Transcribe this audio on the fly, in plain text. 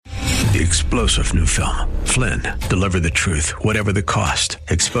The explosive new film, Flynn, Deliver the Truth, Whatever the Cost,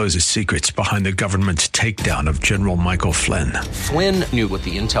 exposes secrets behind the government's takedown of General Michael Flynn. Flynn knew what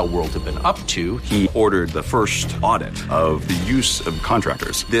the intel world had been up to. He ordered the first audit of the use of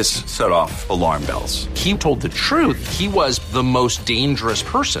contractors. This set off alarm bells. He told the truth. He was the most dangerous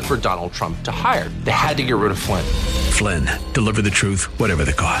person for Donald Trump to hire. They had to get rid of Flynn. Flynn, Deliver the Truth, Whatever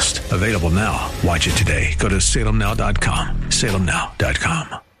the Cost. Available now. Watch it today. Go to salemnow.com.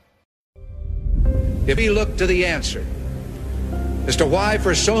 salemnow.com. If we look to the answer as to why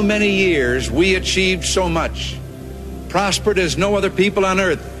for so many years we achieved so much, prospered as no other people on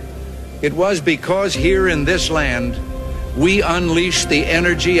earth, it was because here in this land we unleashed the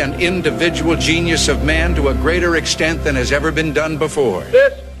energy and individual genius of man to a greater extent than has ever been done before.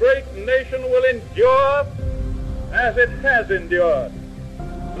 This great nation will endure as it has endured.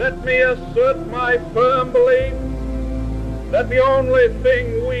 Let me assert my firm belief that the only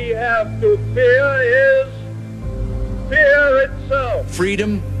thing we have to fear is fear itself.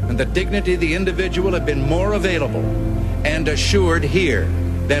 Freedom and the dignity of the individual have been more available and assured here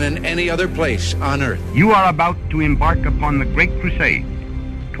than in any other place on earth. You are about to embark upon the great crusade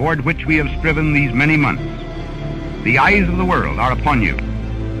toward which we have striven these many months. The eyes of the world are upon you.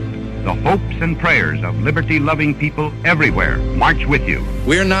 The hopes and prayers of liberty-loving people everywhere march with you.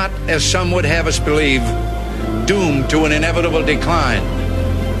 We're not, as some would have us believe, doomed to an inevitable decline.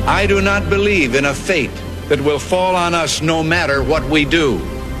 I do not believe in a fate that will fall on us no matter what we do.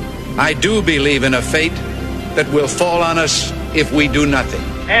 I do believe in a fate that will fall on us if we do nothing.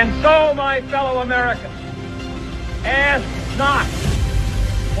 And so, my fellow Americans, ask not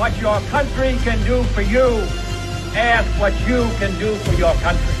what your country can do for you. Ask what you can do for your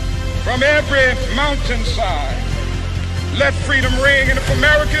country. From every mountainside, let freedom ring, and if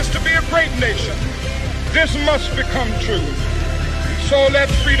America is to be a great nation, this must become true. So let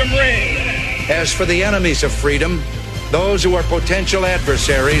freedom ring. As for the enemies of freedom, those who are potential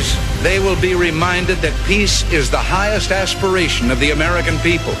adversaries, they will be reminded that peace is the highest aspiration of the American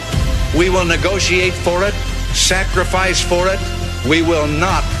people. We will negotiate for it, sacrifice for it. We will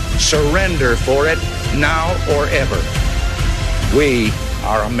not surrender for it, now or ever. We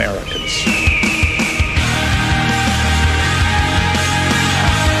are Americans.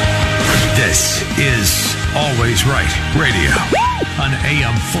 This is Always Right Radio on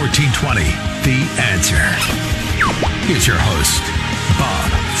AM 1420. The Answer. Here's your host, Bob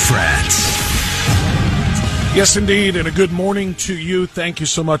Frantz. Yes, indeed, and a good morning to you. Thank you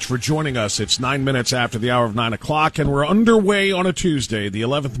so much for joining us. It's 9 minutes after the hour of 9 o'clock, and we're underway on a Tuesday, the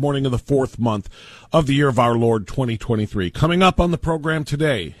 11th morning of the 4th month of the year of our Lord 2023. Coming up on the program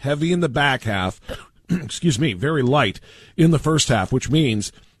today, heavy in the back half, very light in the first half, which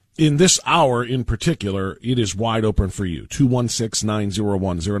means in this hour in particular, it is wide open for you.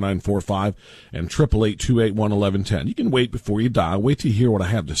 216-901-0945 and 888-281-1110. You can wait before you dial. Wait to hear what I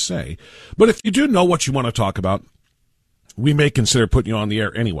have to say. But if you do know what you want to talk about, we may consider putting you on the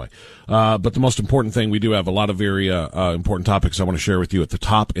air anyway. But the most important thing, we do have a lot of very important topics I want to share with you at the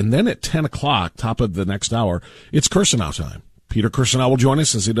top. And then at 10 o'clock, top of the next hour, it's Kirsanow time. Peter Kirsanow will join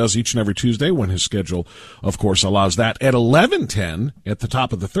us as he does each and every Tuesday when his schedule, of course, allows that. At 11:10, at the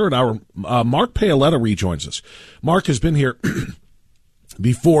top of the third hour, Mark Paoletta rejoins us. Mark has been here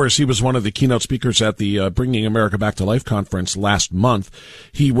before, as he was one of the keynote speakers at the Bringing America Back to Life conference last month.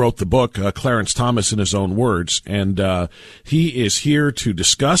 He wrote the book, Clarence Thomas in his own words, and he is here to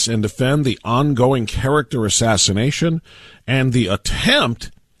discuss and defend the ongoing character assassination and the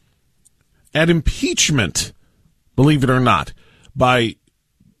attempt at impeachment, believe it or not, by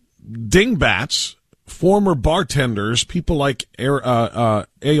dingbats, former bartenders, people like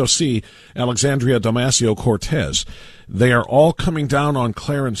AOC, Alexandria Ocasio-Cortez. They are all coming down on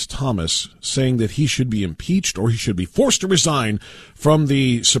Clarence Thomas, saying that he should be impeached or he should be forced to resign from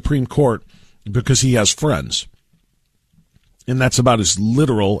the Supreme Court because he has friends. And that's about as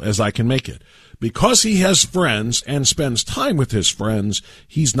literal as I can make it. Because he has friends and spends time with his friends,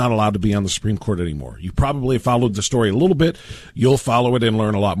 he's not allowed to be on the Supreme Court anymore. You probably followed the story a little bit. You'll follow it and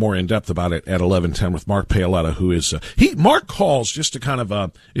learn a lot more in depth about it at 11:10 with Mark Paoletta, who is Mark calls, just to kind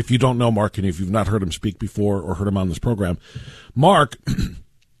of if you don't know Mark and if you've not heard him speak before or heard him on this program, Mark,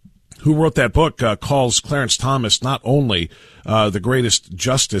 who wrote that book, calls Clarence Thomas not only the greatest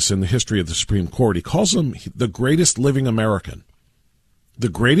justice in the history of the Supreme Court, he calls him the greatest living American. The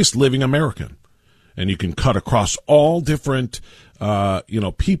greatest living American. And you can cut across all different,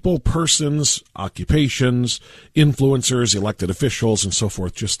 people, persons, occupations, influencers, elected officials, and so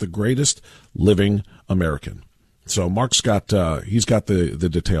forth. Just the greatest living American. So Mark's got he's got the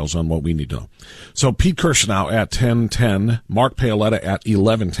details on what we need to know. So Pete Kirsanow at 10:10, Mark Paoletta at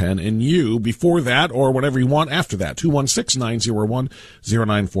 11:10, and you before that or whatever you want after that.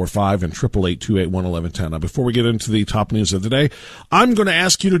 216-901-0945 and 888-281-1110. Now, before we get into the top news of the day, I'm going to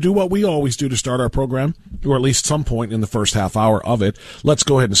ask you to do what we always do to start our program, or at least some point in the first half hour of it. Let's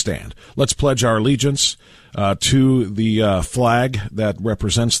go ahead and stand. Let's pledge our allegiance to the flag that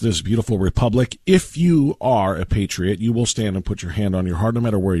represents this beautiful republic. If you are a patriot, you will stand and put your hand on your heart no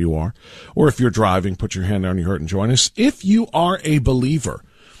matter where you are. Or if you're driving, put your hand on your heart and join us. If you are a believer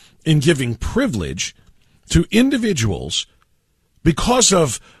in giving privilege to individuals because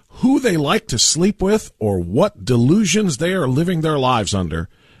of who they like to sleep with or what delusions they are living their lives under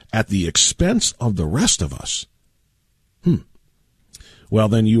at the expense of the rest of us, well,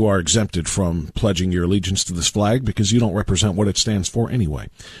 then you are exempted from pledging your allegiance to this flag because you don't represent what it stands for anyway.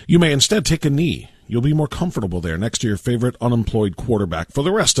 You may instead take a knee. You'll be more comfortable there next to your favorite unemployed quarterback. For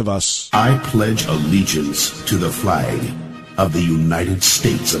the rest of us, I pledge allegiance to the flag of the United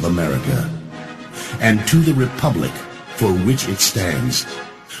States of America and to the republic for which it stands,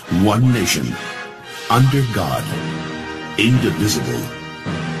 one nation, under God, indivisible,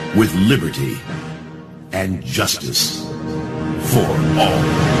 with liberty and justice for all.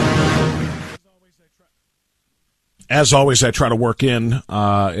 As always, I try to work in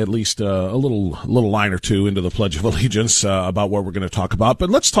at least a little line or two into the Pledge of Allegiance about what we're going to talk about. But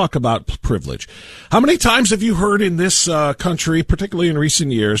let's talk about privilege. How many times have you heard in this country, particularly in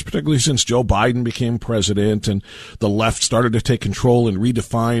recent years, particularly since Joe Biden became president and the left started to take control and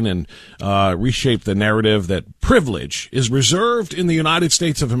redefine and reshape the narrative that privilege is reserved in the United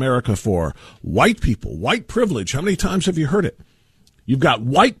States of America for white people, white privilege? How many times have you heard it? You've got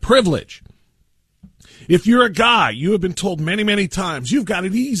white privilege. If you're a guy, you have been told many, many times, you've got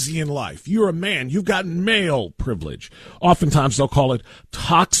it easy in life. You're a man. You've got male privilege. Oftentimes they'll call it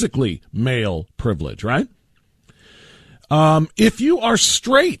toxically male privilege, right? If you are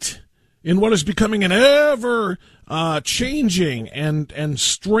straight in what is becoming an ever changing and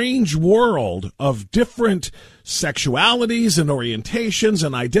strange world of different sexualities and orientations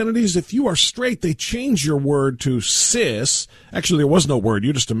and identities, if you are straight, they change your word to cis. Actually, there was no word.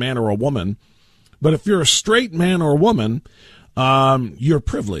 You're just a man or a woman. But if you're a straight man or woman, you're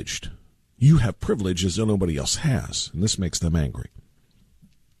privileged. You have privileges that nobody else has, and this makes them angry.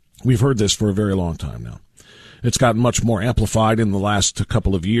 We've heard this for a very long time now. It's gotten much more amplified in the last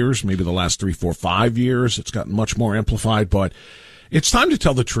couple of years, maybe the last 3, 4, 5 years. It's gotten much more amplified, but it's time to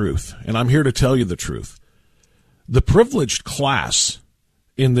tell the truth, and I'm here to tell you the truth. The privileged class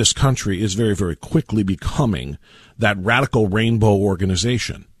in this country is very, very quickly becoming that radical rainbow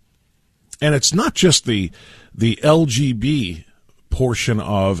organization. And it's not just the LGB portion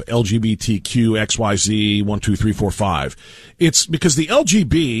of LGBTQ, XYZ, 1, 2, 3, 4, 5. It's because the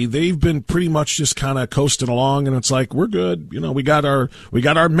LGB, they've been pretty much just kind of coasting along, and it's like, we're good. You know, we got our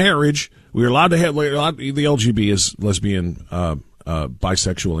marriage. We're allowed to have, the LGB is lesbian,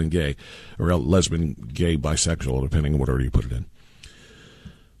 bisexual, and gay, or lesbian, gay, bisexual, depending on what order you put it in.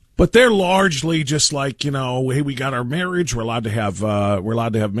 But they're largely just like, you know, hey, we got our marriage. We're allowed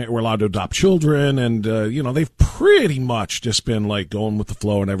to adopt children. And, they've pretty much just been like going with the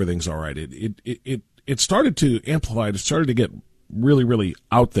flow and everything's all right. It started to amplify. It started to get really, really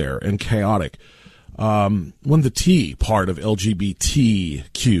out there and chaotic. When the T part of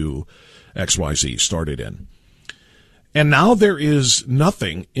LGBTQ XYZ started in. And now there is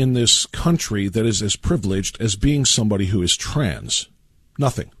nothing in this country that is as privileged as being somebody who is trans.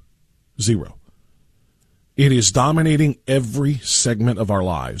 Nothing. Zero. It is dominating every segment of our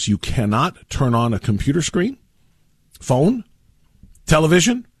lives. You cannot turn on a computer screen, phone,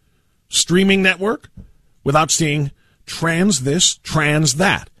 television, streaming network without seeing trans this, trans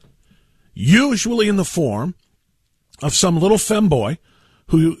that. Usually in the form of some little femboy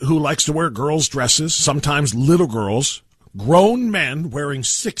who likes to wear girls' dresses, sometimes little girls, grown men wearing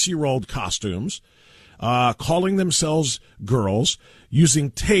 6-year-old costumes, calling themselves girls,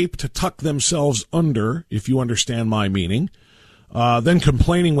 using tape to tuck themselves under, if you understand my meaning, then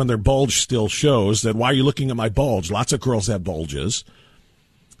complaining when their bulge still shows that, why are you looking at my bulge? Lots of girls have bulges.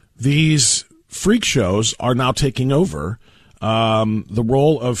 These freak shows are now taking over the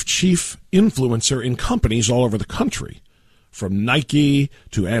role of chief influencer in companies all over the country, from Nike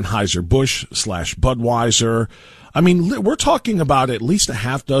to Anheuser-Busch / Budweiser. I mean, we're talking about at least a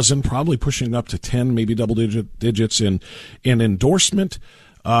half dozen, probably pushing up to 10, maybe double digits in endorsement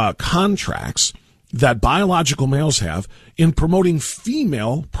contracts that biological males have in promoting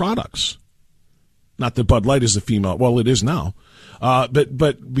female products. Not that Bud Light is a female, well, it is now.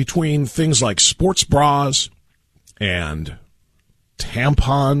 But between things like sports bras, and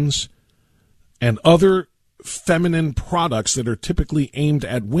tampons and other feminine products that are typically aimed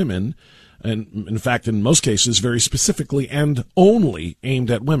at women, and in fact, in most cases, very specifically and only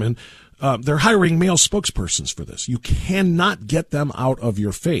aimed at women, they're hiring male spokespersons for this. You cannot get them out of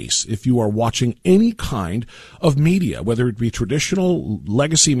your face if you are watching any kind of media, whether it be traditional,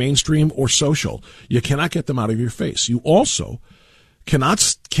 legacy, mainstream, or social. You cannot get them out of your face. You also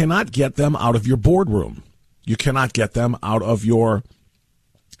cannot get them out of your boardroom. You cannot get them out of your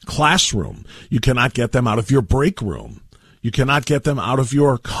classroom. You cannot get them out of your break room. You cannot get them out of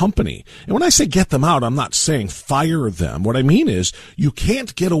your company. And when I say get them out, I'm not saying fire them. What I mean is you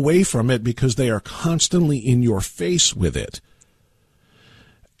can't get away from it because they are constantly in your face with it.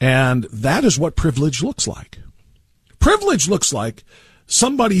 And that is what privilege looks like. Privilege looks like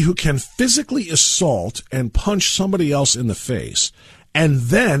somebody who can physically assault and punch somebody else in the face, and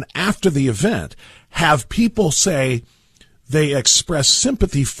then after the event have people say they express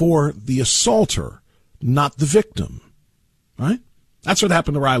sympathy for the assaulter, not the victim. Right? That's what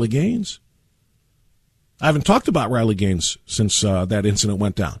happened to Riley Gaines. I haven't talked about Riley Gaines since that incident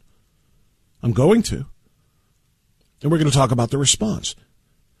went down. I'm going to. And we're going to talk about the response.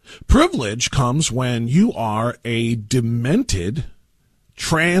 Privilege comes when you are a demented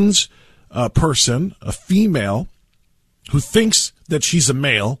trans person, a female, who thinks that she's a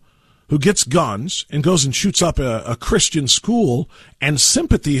male, who gets guns and goes and shoots up a Christian school, and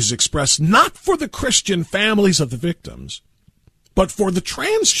sympathy is expressed not for the Christian families of the victims, but for the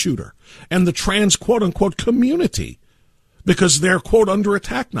trans shooter and the trans quote-unquote community, because they're, quote, under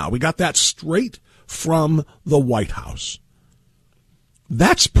attack now. We got that straight from the White House.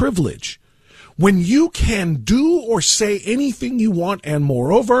 That's privilege. When you can do or say anything you want, and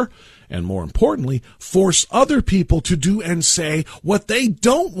moreover, and more importantly, force other people to do and say what they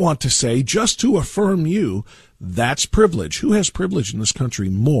don't want to say just to affirm you, that's privilege. Who has privilege in this country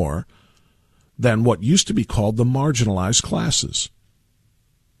more than what used to be called the marginalized classes?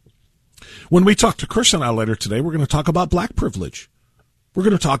 When we talk to Kirsanow later today, we're going to talk about black privilege. We're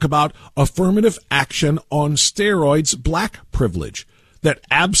going to talk about affirmative action on steroids, black privilege, that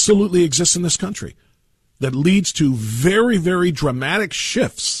absolutely exists in this country, that leads to very, very dramatic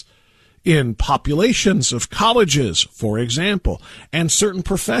shifts in populations of colleges, for example, and certain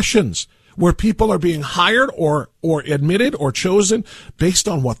professions where people are being hired or admitted or chosen based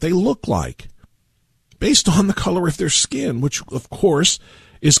on what they look like, based on the color of their skin, which, of course,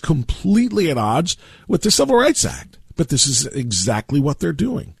 is completely at odds with the Civil Rights Act. But this is exactly what they're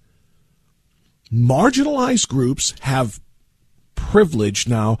doing. Marginalized groups have privilege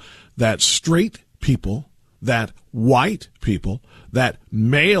now that straight people, that white people, that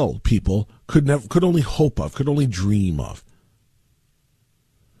male people could only hope of, could only dream of.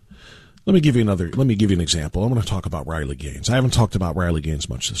 Let me give you an example. I'm going to talk about Riley Gaines. I haven't talked about Riley Gaines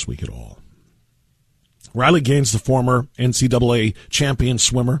much this week at all. Riley Gaines, the former NCAA champion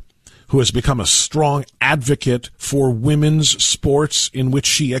swimmer, who has become a strong advocate for women's sports in which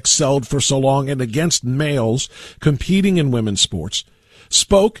she excelled for so long and against males competing in women's sports,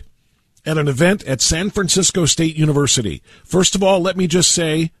 spoke at an event at San Francisco State University. First of all, let me just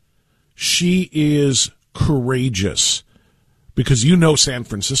say she is courageous, because you know San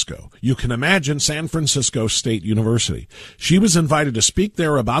Francisco. You can imagine San Francisco State University. She was invited to speak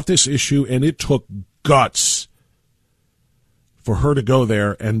there about this issue, and it took guts for her to go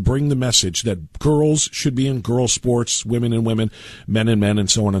there and bring the message that girls should be in girl sports, women and women, men and men, and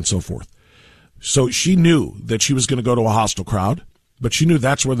so on and so forth. So she knew that she was going to go to a hostile crowd, but she knew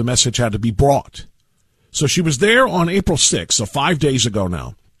that's where the message had to be brought. So she was there on April 6th, so 5 days ago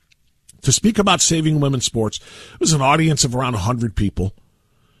now, to speak about saving women's sports. It was an audience of around 100 people.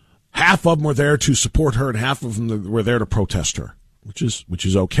 Half of them were there to support her, and half of them were there to protest her, which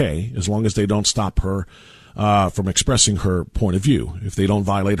is okay, as long as they don't stop her from expressing her point of view, if they don't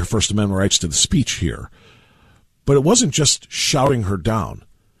violate her First Amendment rights to the speech here. But it wasn't just shouting her down.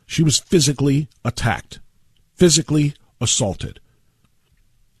 She was physically attacked, physically assaulted.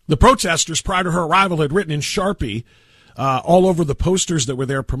 The protesters, prior to her arrival, had written in Sharpie all over the posters that were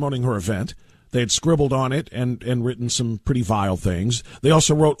there promoting her event. They had scribbled on it and written some pretty vile things. They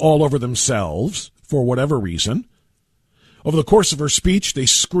also wrote all over themselves, for whatever reason. Over the course of her speech, they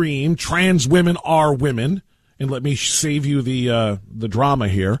screamed, "Trans women are women." And let me save you the drama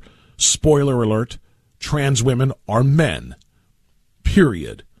here. Spoiler alert, trans women are men.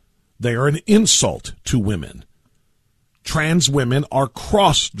 Period. They are an insult to women. Trans women are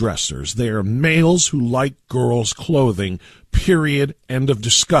cross-dressers. They are males who like girls' clothing. Period. End of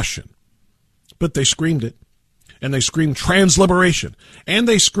discussion. But they screamed it. And they screamed trans liberation. And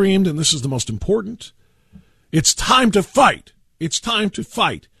they screamed, and this is the most important, It's time to fight. It's time to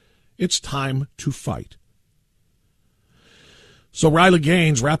fight. It's time to fight. So Riley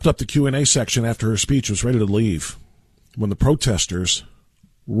Gaines wrapped up the Q&A section after her speech was ready to leave when the protesters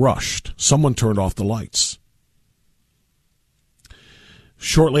rushed. Someone turned off the lights.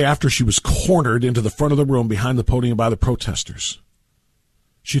 Shortly after, she was cornered into the front of the room behind the podium by the protesters.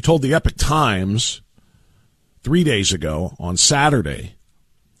 She told the Epoch Times 3 days ago, on Saturday,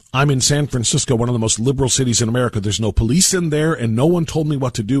 "I'm in San Francisco, one of the most liberal cities in America. There's no police in there, and no one told me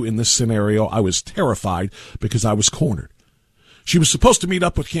what to do in this scenario. I was terrified because I was cornered." She was supposed to meet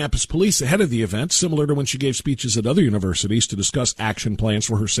up with campus police ahead of the event, similar to when she gave speeches at other universities to discuss action plans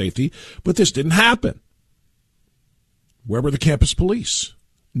for her safety, but this didn't happen. Where were the campus police?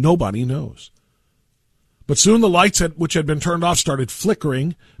 Nobody knows. But soon the lights, which had been turned off, started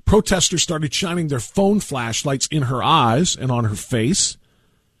flickering. Protesters started shining their phone flashlights in her eyes and on her face.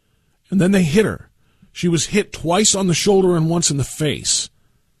 And then they hit her. She was hit twice on the shoulder and once in the face.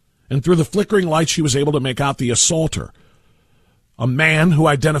 And through the flickering lights, she was able to make out the assaulter, a man who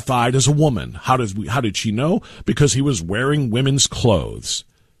identified as a woman. How did she know? Because he was wearing women's clothes.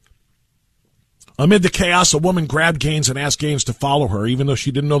 Amid the chaos, a woman grabbed Gaines and asked Gaines to follow her. Even though she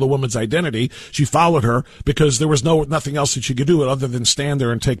didn't know the woman's identity, she followed her because there was nothing else that she could do other than stand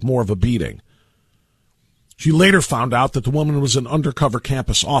there and take more of a beating. She later found out that the woman was an undercover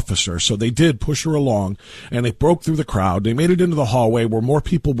campus officer, so they did push her along, and they broke through the crowd. They made it into the hallway where more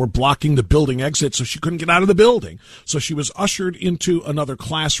people were blocking the building exit, so she couldn't get out of the building. So she was ushered into another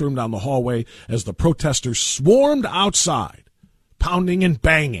classroom down the hallway as the protesters swarmed outside, pounding and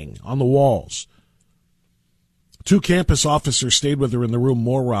banging on the walls. 2 campus officers stayed with her in the room.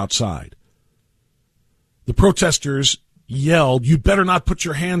 More were outside. The protesters yelled, "You better not put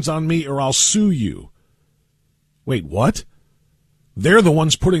your hands on me or I'll sue you." Wait, what? They're the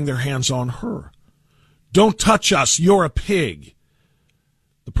ones putting their hands on her. "Don't touch us, you're a pig."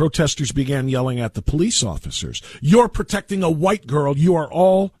 The protesters began yelling at the police officers, "You're protecting a white girl, you are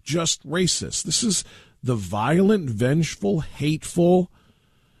all just racist." This is the violent, vengeful, hateful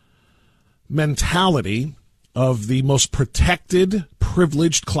mentality of the most protected,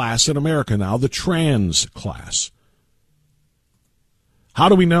 privileged class in America now, the trans class. How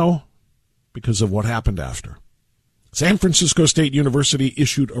do we know? Because of what happened after. San Francisco State University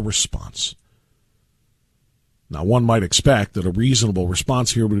issued a response. Now, one might expect that a reasonable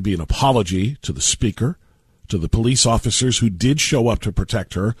response here would be an apology to the speaker, to the police officers who did show up to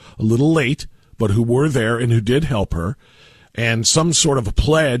protect her, a little late, but who were there and who did help her, and some sort of a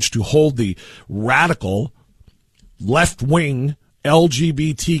pledge to hold the radical, left-wing,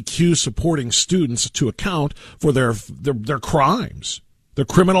 LGBTQ supporting students to account for their crimes, their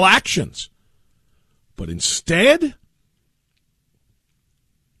criminal actions. But instead,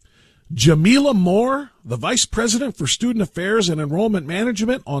 Jamila Moore, the vice president for student affairs and enrollment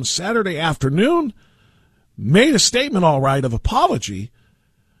management, on Saturday afternoon made a statement, all right, of apology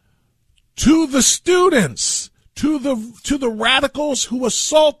to the students, to the radicals who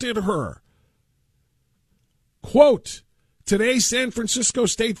assaulted her. Quote, "Today, San Francisco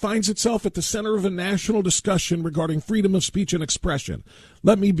State finds itself at the center of a national discussion regarding freedom of speech and expression.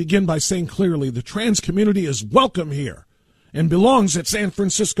 Let me begin by saying clearly the trans community is welcome here and belongs at San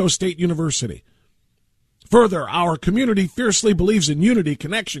Francisco State University. Further, our community fiercely believes in unity,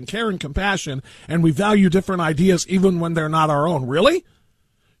 connection, care, and compassion, and we value different ideas even when they're not our own." Really?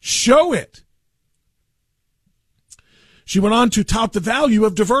 Show it. She went on to tout the value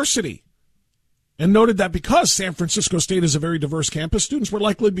of diversity and noted that because San Francisco State is a very diverse campus, students were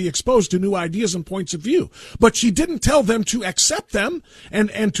likely to be exposed to new ideas and points of view. But she didn't tell them to accept them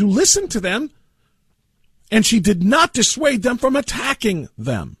and to listen to them, and she did not dissuade them from attacking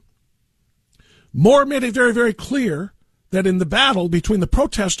them. Moore made it very, very clear that in the battle between the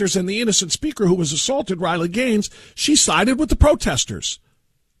protesters and the innocent speaker who was assaulted, Riley Gaines, she sided with the protesters.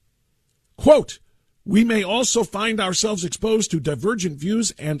 Quote, "We may also find ourselves exposed to divergent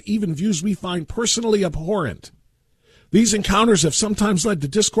views and even views we find personally abhorrent. These encounters have sometimes led to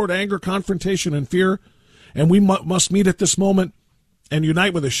discord, anger, confrontation, and fear, and we must meet at this moment and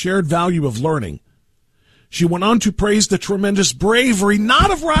unite with a shared value of learning." She went on to praise the tremendous bravery, not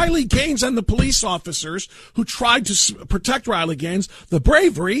of Riley Gaines and the police officers who tried to protect Riley Gaines, the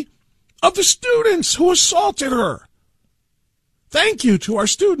bravery of the students who assaulted her. "Thank you to our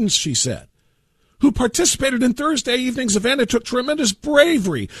students," she said, "who participated in Thursday evening's event. It took tremendous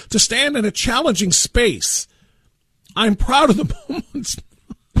bravery to stand in a challenging space. I'm proud of the moments.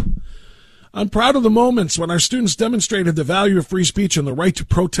 I'm proud of the moments when our students demonstrated the value of free speech and the right to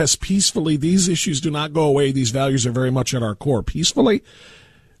protest peacefully. These issues do not go away. These values are very much at our core." Peacefully?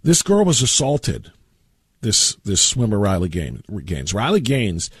 This girl was assaulted. this swimmer Riley Gaines. Riley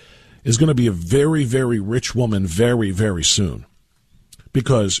Gaines is going to be a very, very rich woman very, very soon,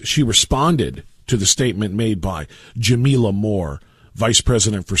 because she responded to the statement made by Jamila Moore, Vice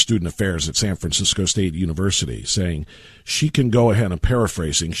President for Student Affairs at San Francisco State University, saying she can go ahead, and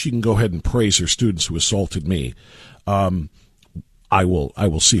paraphrasing, she can go ahead and praise her students who assaulted me. I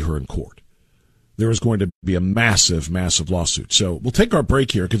will see her in court. There is going to be a massive, massive lawsuit. So we'll take our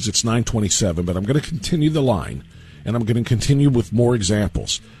break here because it's 9:27, but I'm going to continue the line, and I'm going to continue with more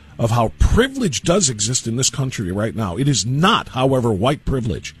examples of how privilege does exist in this country right now. It is not, however, white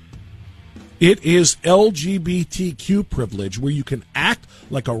privilege. It is LGBTQ privilege, where you can act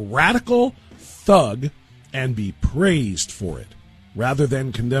like a radical thug and be praised for it rather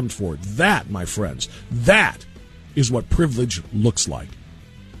than condemned for it. That, my friends, that is what privilege looks like.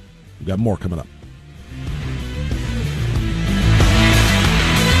 We've got more coming up.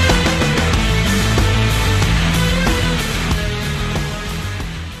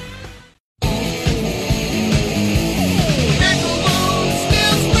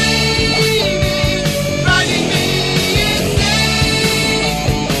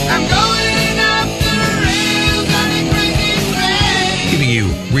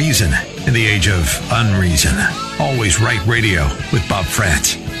 Reason in the age of unreason. Always Right Radio with Bob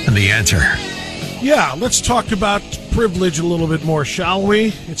Frantz and The Answer. Yeah, let's talk about privilege a little bit more, shall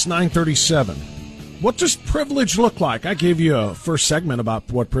we? It's 9:37. What does privilege look like? I gave you a first segment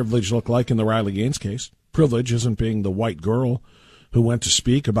about what privilege looked like in the Riley Gaines case. Privilege isn't being the white girl who went to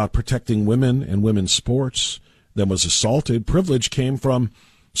speak about protecting women and women's sports, then was assaulted. Privilege came from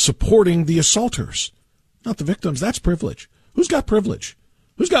supporting the assaulters, not the victims. That's privilege. Who's got privilege?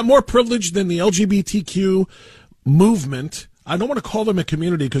 Who's got more privilege than the LGBTQ movement? I don't want to call them a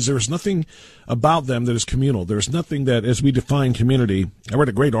community because there's nothing about them that is communal. There's nothing that, as we define community, I read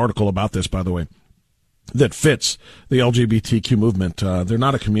a great article about this, by the way, that fits the LGBTQ movement. They're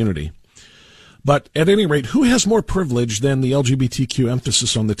not a community. But at any rate, who has more privilege than the LGBTQ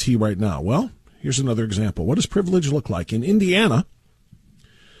emphasis on the T right now? Well, here's another example. What does privilege look like? In Indiana,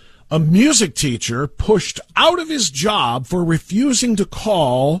 a music teacher pushed out of his job for refusing to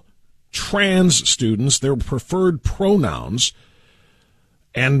call trans students their preferred pronouns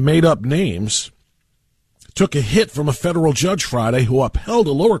and made up names, took a hit from a federal judge Friday who upheld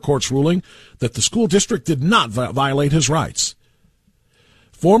a lower court's ruling that the school district did not violate his rights.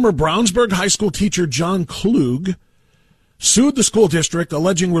 Former Brownsburg High School teacher John Klug sued the school district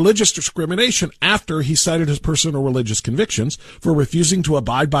alleging religious discrimination after he cited his personal religious convictions for refusing to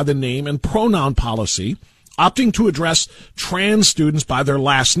abide by the name and pronoun policy, opting to address trans students by their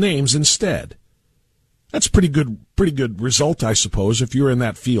last names instead. That's pretty good result, I suppose, if you're in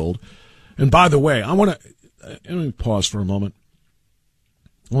that field. And by the way, let me pause for a moment.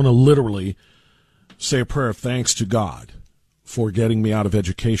 I want to literally say a prayer of thanks to God for getting me out of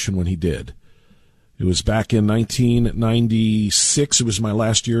education when he did. It was back in 1996. It was my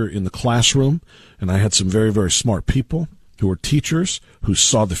last year in the classroom, and I had some very, very smart people who were teachers who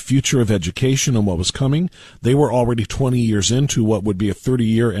saw the future of education and what was coming. They were already 20 years into what would be a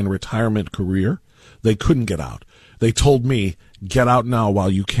 30-year and retirement career. They couldn't get out. They told me, get out now while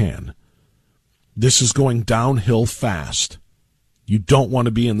you can. This is going downhill fast. You don't want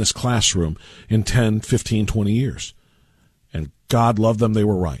to be in this classroom in 10, 15, 20 years. And God love them, they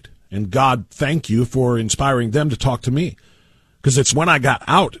were right. And God, thank you for inspiring them to talk to me, because it's when I got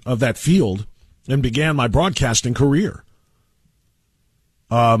out of that field and began my broadcasting career.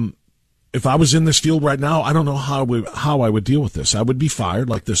 If I was in this field right now, I don't know how I would deal with this. I would be fired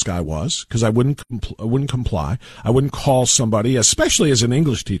like this guy was, because I wouldn't comply. I wouldn't call somebody, especially as an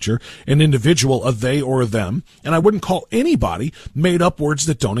English teacher, an individual a they or a them, and I wouldn't call anybody made up words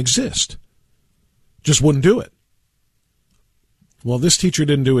that don't exist. Just wouldn't do it. Well, this teacher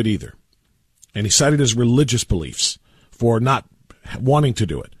didn't do it either, and he cited his religious beliefs for not wanting to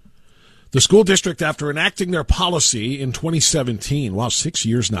do it. The school district, after enacting their policy in 2017, 6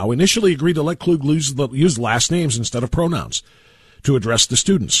 years now, initially agreed to let Klug use last names instead of pronouns to address the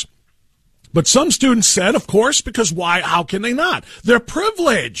students. But some students said, of course, because why? How can they not? They're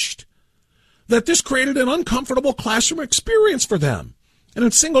privileged. That this created an uncomfortable classroom experience for them, and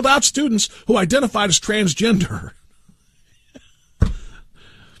it singled out students who identified as transgender.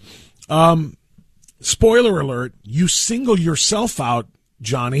 Spoiler alert, you single yourself out,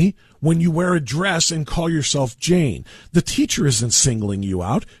 Johnny, when you wear a dress and call yourself Jane. The teacher isn't singling you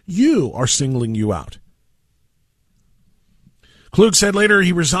out. You are singling you out. Klug said later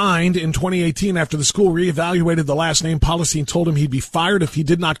he resigned in 2018 after the school reevaluated the last name policy and told him he'd be fired if he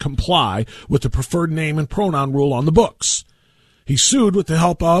did not comply with the preferred name and pronoun rule on the books. He sued with the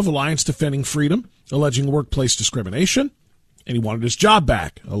help of Alliance Defending Freedom, alleging workplace discrimination, and he wanted his job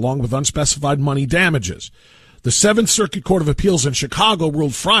back, along with unspecified money damages. The Seventh Circuit Court of Appeals in Chicago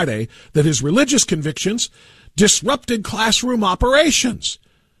ruled Friday that his religious convictions disrupted classroom operations,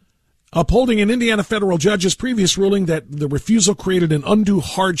 upholding an Indiana federal judge's previous ruling that the refusal created an undue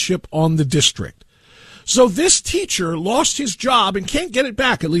hardship on the district. So this teacher lost his job and can't get it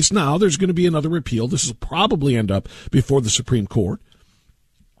back, at least now. There's going to be another appeal. This will probably end up before the Supreme Court.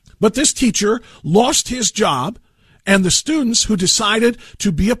 But this teacher lost his job, and the students who decided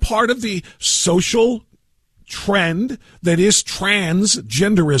to be a part of the social trend that is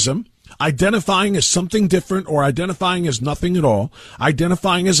transgenderism, identifying as something different or identifying as nothing at all,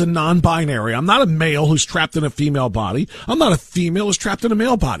 identifying as a non-binary. I'm not a male who's trapped in a female body. I'm not a female who's trapped in a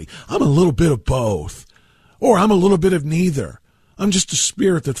male body. I'm a little bit of both, or I'm a little bit of neither. I'm just a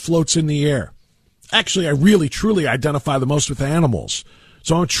spirit that floats in the air. Actually, I really, truly identify the most with animals.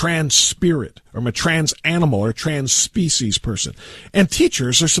 So I'm a trans spirit, or I'm a trans animal, or a trans species person. And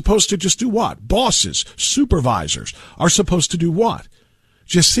teachers are supposed to just do what? Bosses, supervisors are supposed to do what?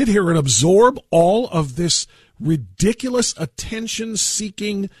 Just sit here and absorb all of this ridiculous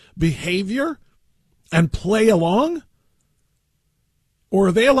attention-seeking behavior and play along? Or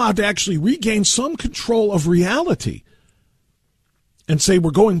are they allowed to actually regain some control of reality and say,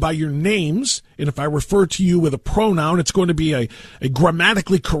 we're going by your names, and if I refer to you with a pronoun, it's going to be a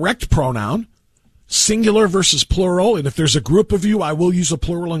grammatically correct pronoun, singular versus plural, and if there's a group of you, I will use a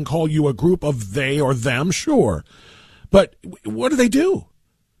plural and call you a group of they or them, sure. But what do?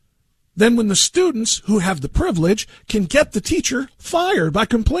 Then when the students who have the privilege can get the teacher fired by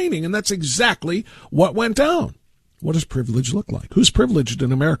complaining, and that's exactly what went down. What does privilege look like? Who's privileged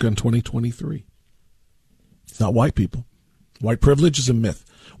in America in 2023? It's not white people. White privilege is a myth.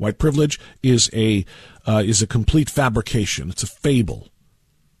 White privilege is a complete fabrication. It's a fable.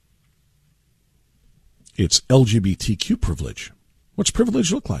 It's LGBTQ privilege. What's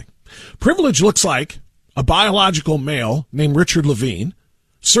privilege look like? Privilege looks like a biological male named Richard Levine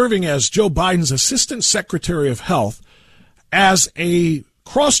serving as Joe Biden's Assistant Secretary of Health as a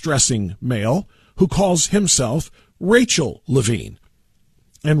cross-dressing male who calls himself Rachel Levine.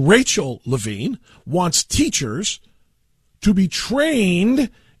 And Rachel Levine wants teachers to be trained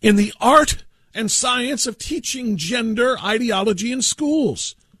in the art and science of teaching gender ideology in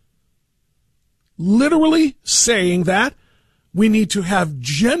schools. Literally saying that we need to have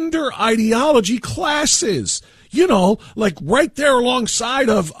gender ideology classes, like right there alongside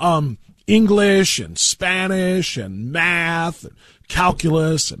of English and Spanish and math and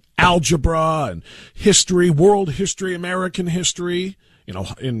calculus and algebra and history, world history, American history.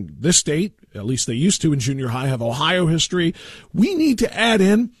 In this state, at least they used to in junior high, have Ohio history. We need to add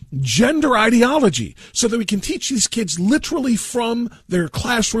in gender ideology so that we can teach these kids literally from their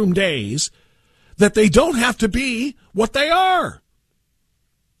classroom days that they don't have to be what they are.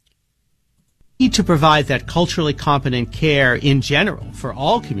 We need to provide that culturally competent care in general for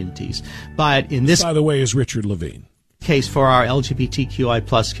all communities, but in this, by the way, is Richard Levine. Case for our LGBTQI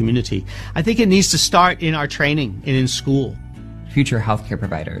plus community, I think it needs to start in our training and in school. Future healthcare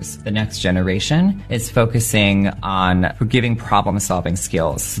providers, the next generation, is focusing on giving problem-solving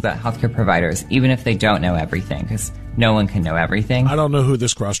skills so that healthcare providers, even if they don't know everything, because no one can know everything. I don't know who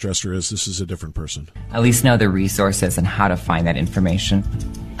this crossdresser is. This is a different person. At least know the resources and how to find that information.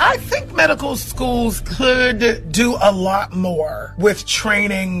 I think medical schools could do a lot more with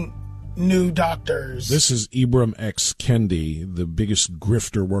training new doctors. This is Ibram X. Kendi, the biggest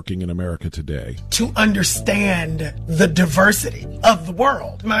grifter working in America today. To understand the diversity of the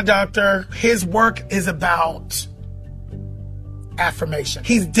world. My doctor, his work is about affirmation.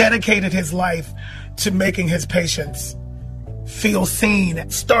 He's dedicated his life to making his patients feel seen.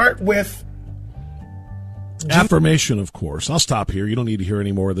 Start with affirmation, of course. I'll stop here. You don't need to hear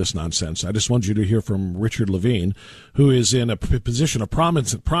any more of this nonsense. I just want you to hear from Richard Levine, who is in a position of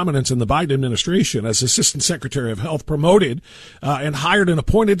prominence in the Biden administration as Assistant Secretary of Health, promoted and hired and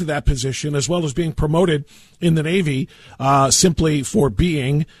appointed to that position, as well as being promoted in the Navy simply for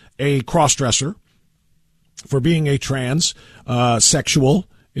being a cross-dresser, for being a trans, sexual,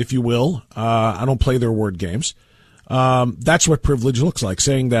 if you will. I don't play their word games. That's what privilege looks like,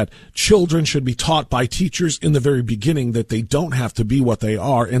 saying that children should be taught by teachers in the very beginning that they don't have to be what they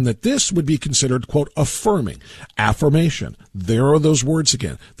are, and that this would be considered, quote, affirming, affirmation. There are those words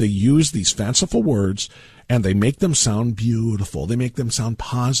again. They use these fanciful words, and they make them sound beautiful. They make them sound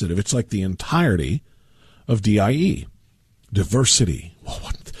positive. It's like the entirety of DIE, diversity.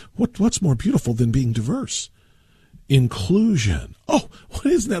 Well, what's more beautiful than being diverse? Inclusion. Oh,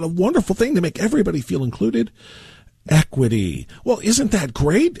 isn't that a wonderful thing to make everybody feel included? Equity. Well, isn't that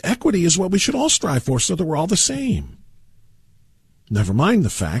great? Equity is what we should all strive for so that we're all the same. Never mind the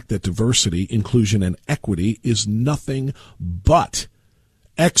fact that diversity, inclusion, and equity is nothing but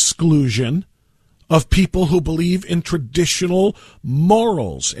exclusion of people who believe in traditional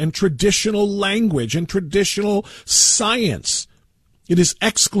morals and traditional language and traditional science. It is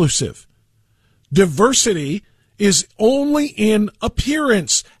exclusive. Diversity is only in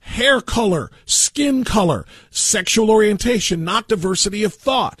appearance, hair color, skin color, sexual orientation, not diversity of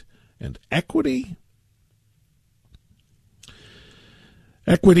thought. And equity?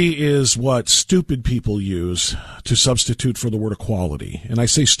 Equity is what stupid people use to substitute for the word equality. And I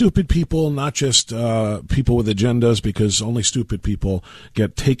say stupid people, not just people with agendas, because only stupid people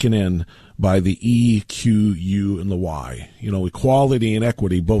get taken in by the E, Q, U, and the Y. You know, equality and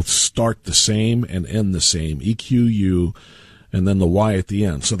equity both start the same and end the same. E, Q, U, and then the Y at the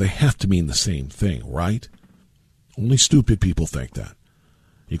end. So they have to mean the same thing, right? Only stupid people think that.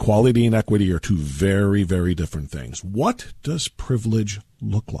 Equality and equity are two very, very different things. What does privilege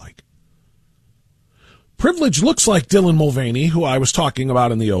look like? Privilege looks like Dylan Mulvaney, who I was talking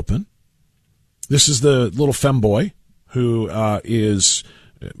about in the open. This is the little femboy who is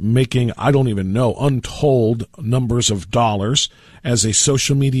making, I don't even know, untold numbers of dollars as a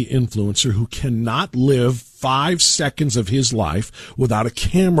social media influencer who cannot live 5 seconds of his life without a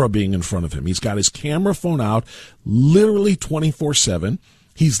camera being in front of him. He's got his camera phone out literally 24/7.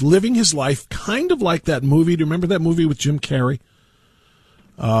 He's living his life kind of like that movie. Do you remember that movie with Jim Carrey?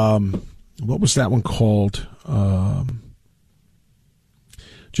 What was that one called?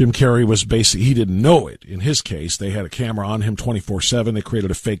 Jim Carrey was basically, he didn't know it. In his case, they had a camera on him 24/7. They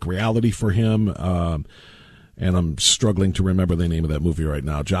created a fake reality for him. And I'm struggling to remember the name of that movie right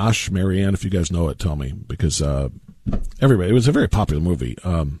now. Josh, Marianne, if you guys know it, tell me. Because everybody, it was a very popular movie.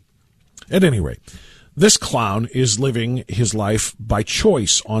 At any rate, this clown is living his life by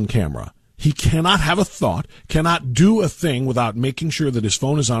choice on camera. He cannot have a thought, cannot do a thing without making sure that his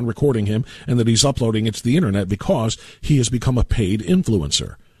phone is on recording him and that he's uploading it to the internet because he has become a paid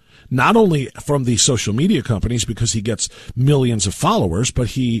influencer. Not only from the social media companies because he gets millions of followers, but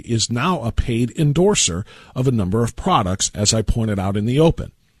he is now a paid endorser of a number of products, as I pointed out in the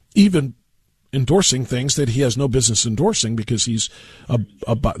open. Even endorsing things that he has no business endorsing because he's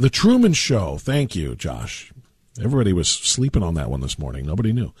the Truman Show. Thank you, Josh. Everybody was sleeping on that one this morning.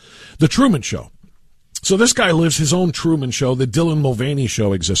 Nobody knew. The Truman Show. So this guy lives his own Truman Show, the Dylan Mulvaney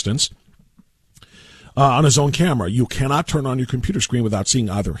Show existence, on his own camera. You cannot turn on your computer screen without seeing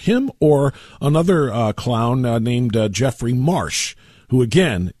either him or another clown named Jeffrey Marsh, who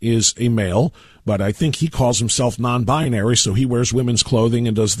again is a male, but I think he calls himself non-binary, so he wears women's clothing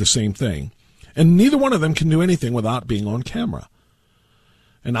and does the same thing. And neither one of them can do anything without being on camera.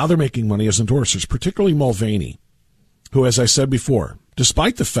 And now they're making money as endorsers, particularly Mulvaney, who, as I said before,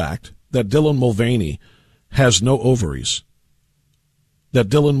 despite the fact that Dylan Mulvaney has no ovaries, that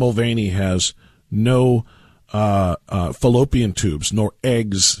Dylan Mulvaney has no fallopian tubes, nor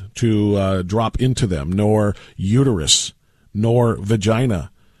eggs to drop into them, nor uterus, nor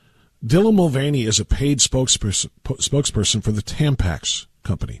vagina. Dylan Mulvaney is a paid spokesperson for the Tampax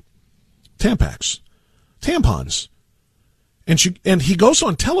company. Tampax. Tampons. And he goes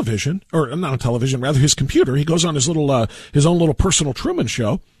on television, or not on television, rather his computer. He goes on his own little personal Truman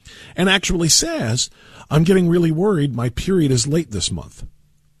Show and actually says, I'm getting really worried. My period is late this month.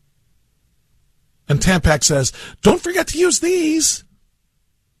 And Tampax says, don't forget to use these.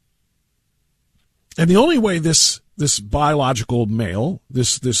 And the only way this biological male,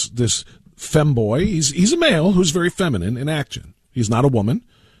 this femboy, he's a male who's very feminine in action. He's not a woman.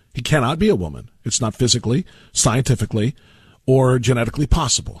 He cannot be a woman. It's not physically, scientifically, or genetically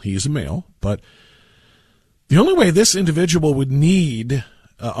possible. He is a male, but the only way this individual would need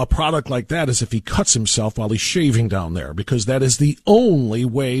a product like that is if he cuts himself while he's shaving down there, because that is the only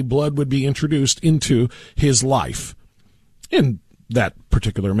way blood would be introduced into his life in that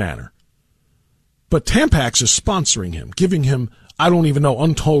particular manner. But Tampax is sponsoring him, giving him, I don't even know,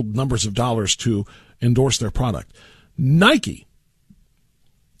 untold numbers of dollars to endorse their product. Nike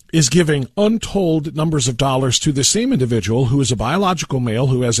is giving untold numbers of dollars to the same individual who is a biological male,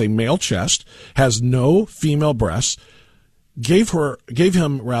 who has a male chest, has no female breasts, gave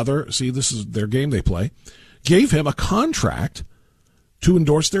him, see, this is their game they play, gave him a contract to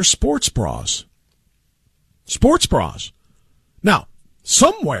endorse their sports bras. Sports bras. Now,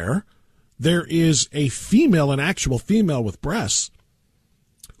 somewhere there is a female, an actual female with breasts,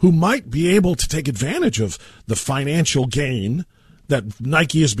 who might be able to take advantage of the financial gain that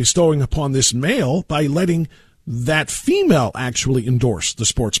Nike is bestowing upon this male by letting that female actually endorse the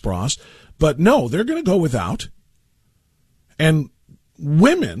sports bras. But no, they're going to go without And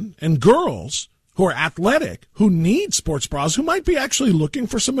women and girls who are athletic, who need sports bras, who might be actually looking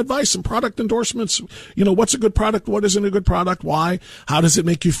for some advice, some product endorsements. You know, what's a good product? What isn't a good product? Why? How does it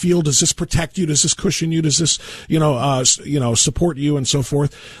make you feel? Does this protect you? Does this cushion you? Does this, support you and so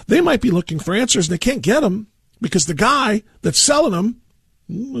forth? They might be looking for answers and they can't get them because the guy that's selling them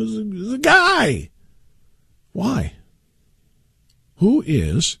is a guy. Why? Who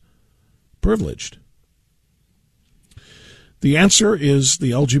is privileged? The answer is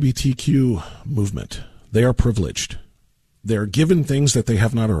the LGBTQ movement. They are privileged. They are given things that they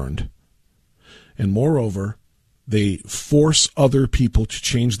have not earned. And moreover, they force other people to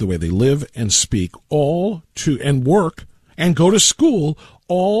change the way they live and speak, and work and go to school,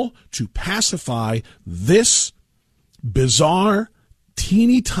 all to pacify this bizarre,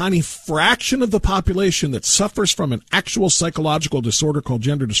 teeny tiny fraction of the population that suffers from an actual psychological disorder called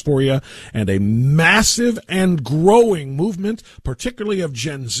gender dysphoria, and a massive and growing movement, particularly of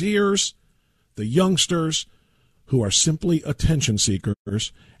Gen Zers, the youngsters, who are simply attention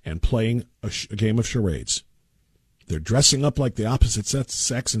seekers and playing a game of charades. They're dressing up like the opposite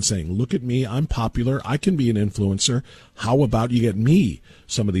sex and saying, look at me, I'm popular, I can be an influencer. How about you get me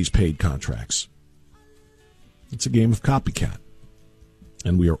some of these paid contracts? It's a game of copycat.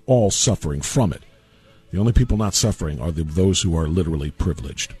 And we are all suffering from it. The only people not suffering are those who are literally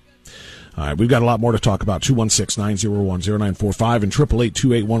privileged. All right, we've got a lot more to talk about. 216-901-0945 and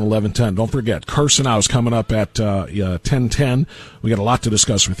 888-281-1110. Don't forget, Kirsanow is coming up at 10:10. We got a lot to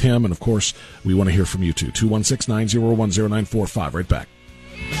discuss with him, and, of course, we want to hear from you, too. 216-901-0945. Right back.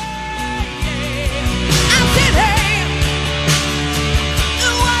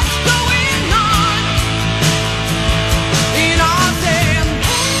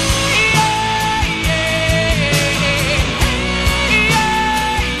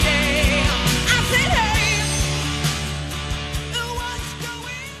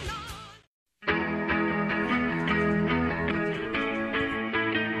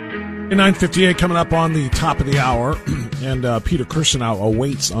 At 9:58 coming up on the top of the hour, and Peter Kirsanow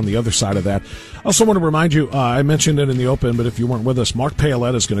awaits on the other side of that. I also want to remind you, I mentioned it in the open, but if you weren't with us, Mark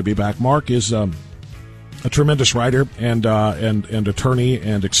Paoletta is going to be back. Mark is a tremendous writer and attorney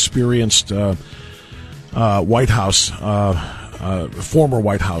and experienced White House, former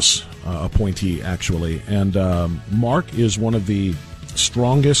White House appointee, actually. And Mark is one of the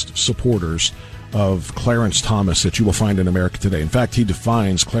strongest supporters of Clarence Thomas that you will find in America today. In fact, he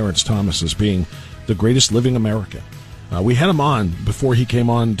defines Clarence Thomas as being the greatest living American. We had him on before he came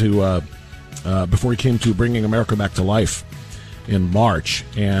to Bringing America Back to Life in March,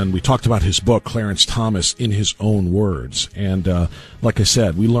 and we talked about his book, Clarence Thomas, in his own words. And like I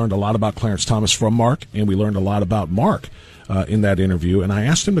said, we learned a lot about Clarence Thomas from Mark, and we learned a lot about Mark in that interview. And I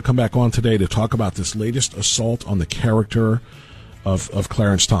asked him to come back on today to talk about this latest assault on the character of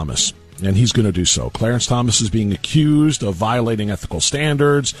Clarence Thomas. And he's going to do so. Clarence Thomas is being accused of violating ethical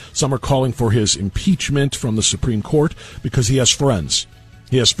standards. Some are calling for his impeachment from the Supreme Court because he has friends.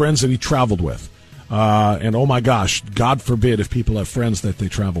 He has friends that he traveled with. And oh my gosh, God forbid if people have friends that they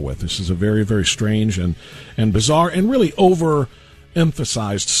travel with. This is a very, very strange and bizarre and really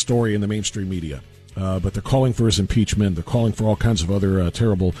overemphasized story in the mainstream media. But they're calling for his impeachment. They're calling for all kinds of other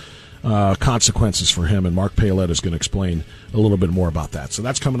terrible consequences for him, and Mark Paoletta is going to explain a little bit more about that. So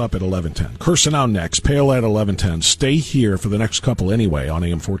that's coming up at 11:10. Kirsanow next, Paoletta 11:10. Stay here for the next couple anyway on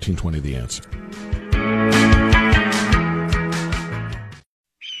AM 1420 The Answer.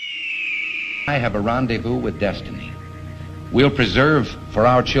 I have a rendezvous with destiny. We'll preserve for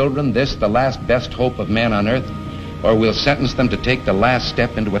our children this, the last best hope of man on earth, or we'll sentence them to take the last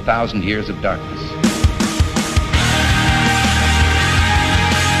step into 1,000 years of darkness.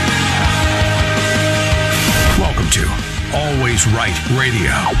 To Always Right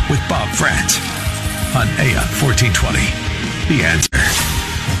Radio with Bob France on AM 1420. The Answer.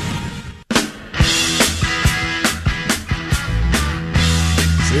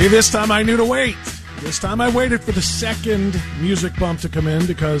 See, this time I knew to wait. This time I waited for the second music bump to come in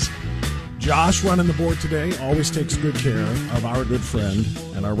because Josh, running the board today, always takes good care of our good friend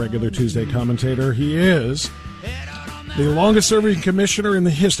and our regular Tuesday commentator. He is the longest-serving commissioner in the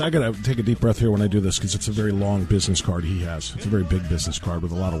history. I got to take a deep breath here when I do this because it's a very long business card he has. It's a very big business card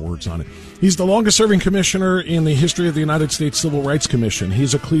with a lot of words on it. He's the longest-serving commissioner in the history of the United States Civil Rights Commission.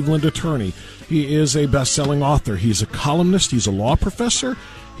 He's a Cleveland attorney. He is a best-selling author. He's a columnist. He's a law professor.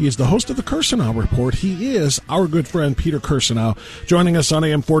 He is the host of the Kirsanow Report. He is our good friend, Peter Kirsanow, joining us on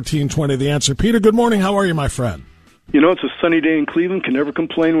AM 1420 The Answer. Peter, good morning. How are you, my friend? You know, it's a sunny day in Cleveland. Can never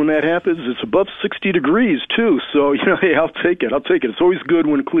complain when that happens. It's above 60 degrees, too. So, hey, I'll take it. It's always good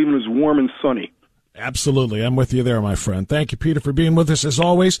when Cleveland is warm and sunny. Absolutely. I'm with you there, my friend. Thank you, Peter, for being with us as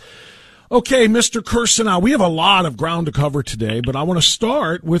always. Okay, Mr. Kirsanow, we have a lot of ground to cover today, but I want to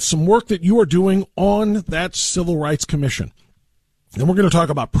start with some work that you are doing on that Civil Rights Commission. And we're going to talk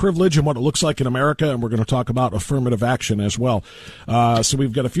about privilege and what it looks like in America, and we're going to talk about affirmative action as well. So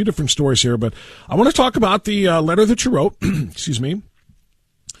we've got a few different stories here, but I want to talk about the letter that you wrote, excuse me,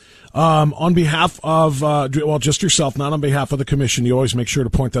 on behalf of, just yourself, not on behalf of the commission. You always make sure to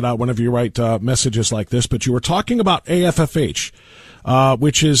point that out whenever you write messages like this. But you were talking about AFFH,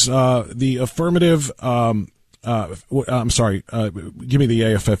 which is the affirmative. I'm sorry. Give me the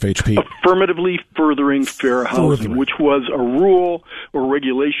AFFHP. Affirmatively furthering fair housing, which was a rule or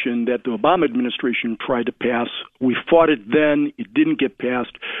regulation that the Obama administration tried to pass. We fought it then. It didn't get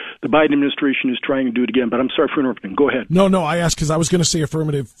passed. The Biden administration is trying to do it again. But I'm sorry for interrupting. Go ahead. No, I asked because I was going to say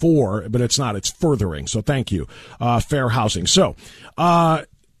affirmative for, but it's not. It's furthering. So thank you. Fair housing. So,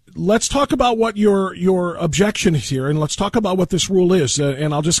 let's talk about what your objection is here, and let's talk about what this rule is.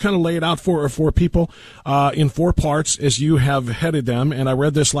 And I'll just kind of lay it out for people in 4 parts as you have headed them. And I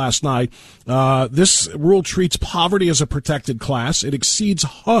read this last night. This rule treats poverty as a protected class. It exceeds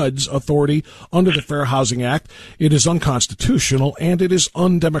HUD's authority under the Fair Housing Act. It is unconstitutional, and it is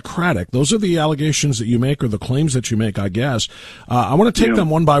undemocratic. Those are the allegations that you make, or the claims that you make, I guess. I want to take them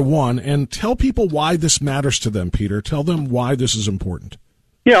one by one and tell people why this matters to them, Peter. Tell them why this is important.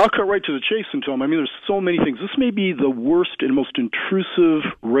 Yeah, I'll cut right to the chase and tell them. I mean, there's so many things. This may be the worst and most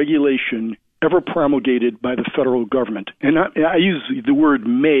intrusive regulation ever promulgated by the federal government. And I use the word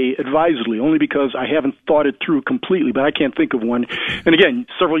may advisedly, only because I haven't thought it through completely, but I can't think of one. And again,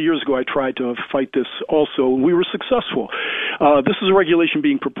 several years ago, I tried to fight this also, and we were successful. This is a regulation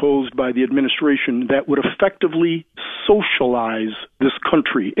being proposed by the administration that would effectively socialize this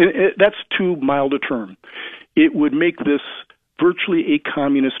country. And that's too mild a term. It would make this virtually a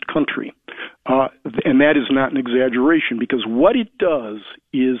communist country. And that is not an exaggeration, because what it does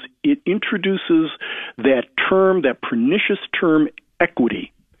is it introduces that term, that pernicious term,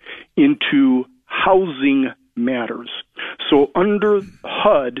 equity, into housing matters. So under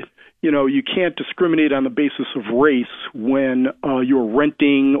HUD, you can't discriminate on the basis of race when you're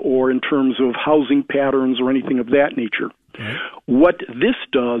renting or in terms of housing patterns or anything of that nature. Right. What this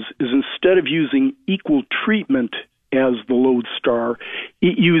does is, instead of using equal treatment as the lodestar,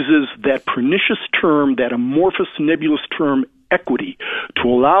 it uses that pernicious term, that amorphous, nebulous term, equity, to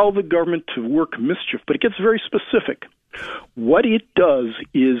allow the government to work mischief. But it gets very specific. What it does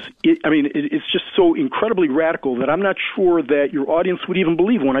is, it's just so incredibly radical that I'm not sure that your audience would even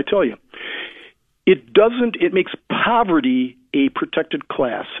believe when I tell you. It makes poverty a protected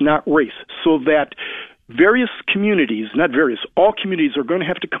class, not race, so that all communities are going to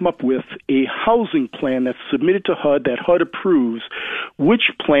have to come up with a housing plan that's submitted to HUD, that HUD approves, which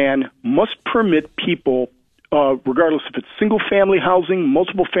plan must permit people, regardless if it's single-family housing,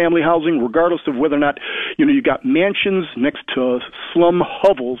 multiple-family housing, regardless of whether or not, you got mansions next to slum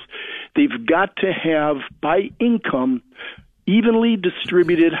hovels, they've got to have, by income, evenly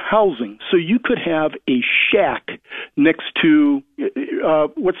distributed housing. So you could have a shack next to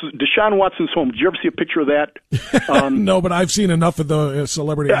Deshaun Watson's home. Did you ever see a picture of that? No, but I've seen enough of the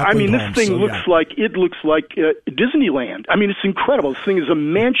celebrity athlete homes, this thing looks like Disneyland. I mean, it's incredible. This thing is a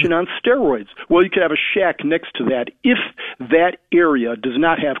mansion on steroids. Well, you could have a shack next to that if that area does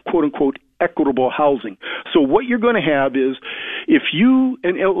not have quote-unquote equitable housing. So what you're going to have is,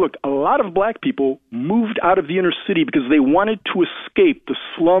 look, a lot of black people moved out of the inner city because they wanted to escape the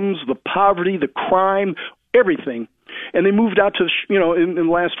slums, the poverty, the crime, everything. And they moved out to, in the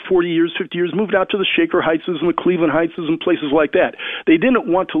last 40 years, 50 years, moved out to the Shaker Heights and the Cleveland Heights and places like that. They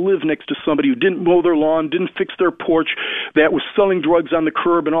didn't want to live next to somebody who didn't mow their lawn, didn't fix their porch, that was selling drugs on the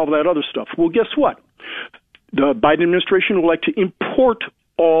curb and all that other stuff. Well, guess what? The Biden administration would like to import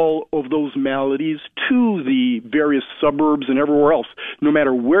all of those maladies to the various suburbs and everywhere else. No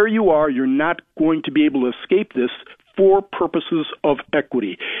matter where you are, you're not going to be able to escape this for purposes of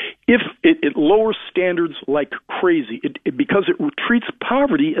equity. If it lowers standards like crazy, because it treats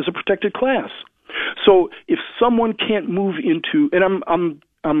poverty as a protected class. So if someone can't move into, and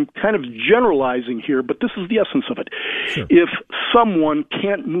I'm kind of generalizing here, but this is the essence of it. Sure. If someone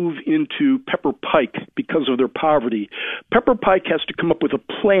can't move into Pepper Pike because of their poverty, Pepper Pike has to come up with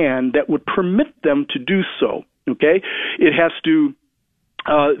a plan that would permit them to do so. Okay? It has to,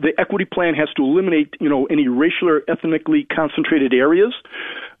 the equity plan has to eliminate, any racial or ethnically concentrated areas.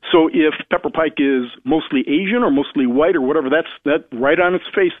 So if Pepper Pike is mostly Asian or mostly white or whatever, that's right on its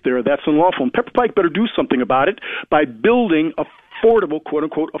face there. That's unlawful. And Pepper Pike better do something about it by building affordable,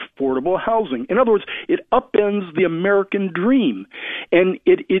 quote-unquote, affordable housing. In other words, it upends the American dream. And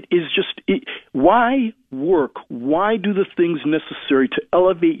it is just, Why work? Why do the things necessary to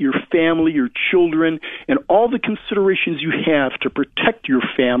elevate your family, your children, and all the considerations you have to protect your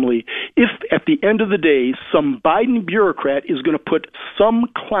family if at the end of the day some Biden bureaucrat is going to put some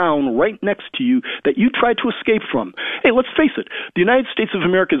clown right next to you that you tried to escape from? Hey, let's face it, the United States of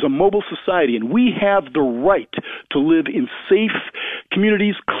America is a mobile society, and we have the right to live in safe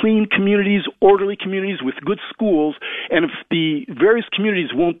communities, clean communities, orderly communities with good schools, and if the various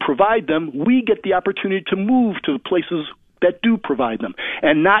communities won't provide them, we get the opportunity to move to the places that do provide them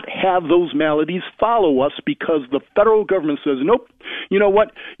and not have those maladies follow us because the federal government says, nope, you know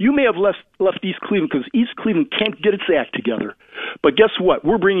what, you may have left East Cleveland because East Cleveland can't get its act together. But guess what?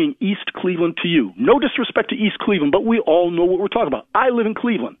 We're bringing East Cleveland to you. No disrespect to East Cleveland, but we all know what we're talking about. I live in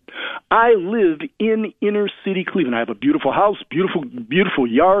Cleveland. I live in inner city Cleveland. I have a beautiful house, beautiful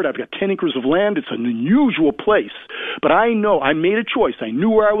yard. I've got 10 acres of land. It's an unusual place. But I know I made a choice. I knew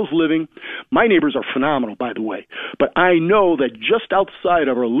where I was living. My neighbors are phenomenal, by the way. But I know that just outside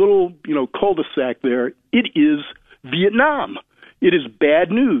of our little, cul-de-sac there, it is Vietnam. It is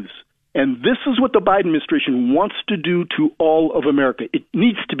bad news. And this is what the Biden administration wants to do to all of America. It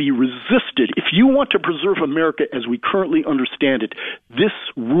needs to be resisted. If you want to preserve America as we currently understand it, this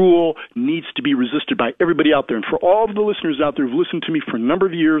rule needs to be resisted by everybody out there. And for all of the listeners out there who've listened to me for a number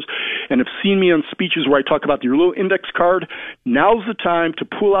of years and have seen me on speeches where I talk about your little index card, now's the time to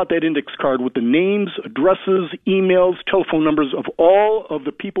pull out that index card with the names, addresses, emails, telephone numbers of all of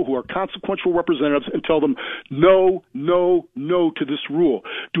the people who are consequential representatives and tell them no, no, no to this rule.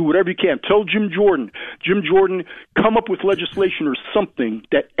 Do whatever you can. Tell Jim Jordan, come up with legislation or something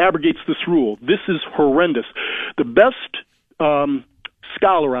that abrogates this rule. This is horrendous. The best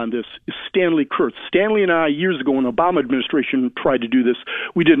scholar on this is Stanley Kurtz. Stanley and I, years ago when the Obama administration tried to do this,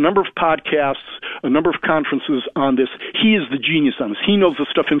 we did a number of podcasts, a number of conferences on this. He is the genius on this. He knows the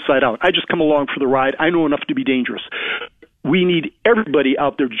stuff inside out. I just come along for the ride. I know enough to be dangerous. We need everybody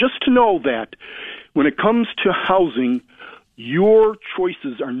out there just to know that when it comes to housing, your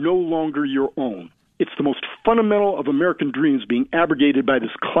choices are no longer your own. It's the most fundamental of American dreams being abrogated by this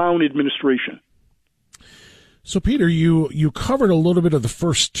clown administration. So, Peter, you covered a little bit of the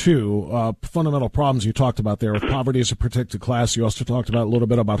first two fundamental problems you talked about there with poverty as a protected class. You also talked about a little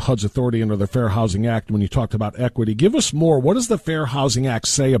bit about HUD's authority under the Fair Housing Act when you talked about equity. Give us more. What does the Fair Housing Act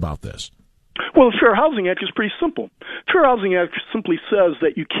say about this? Well, the Fair Housing Act is pretty simple. The Fair Housing Act simply says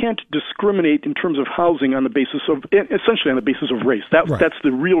that you can't discriminate in terms of housing on the basis of, essentially on the basis of race. That's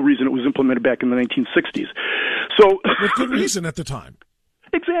the real reason it was implemented back in the 1960s. So, with good reason at the time.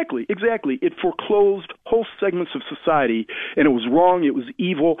 Exactly. It foreclosed whole segments of society, and it was wrong, it was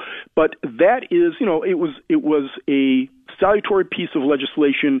evil, but that is, it was a salutary piece of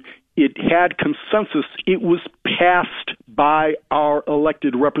legislation. It had consensus. It was passed by our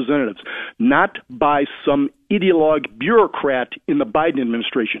elected representatives, not by some ideologue bureaucrat in the Biden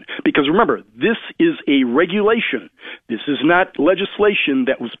administration. Because remember, this is a regulation. This is not legislation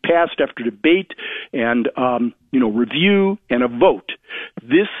that was passed after debate and review and a vote.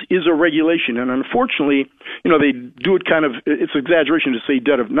 This is a regulation, and unfortunately, they do it it's exaggeration to say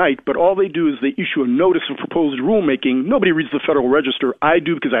dead of night, but all they do is they issue a notice of proposed rulemaking. Nobody reads the Federal Register. I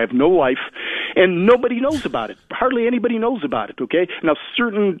do because I have no life, and nobody knows about it. Hardly anybody knows about it, okay? Now,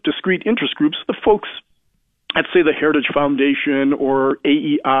 certain discrete interest groups, the folks I'd say the Heritage Foundation or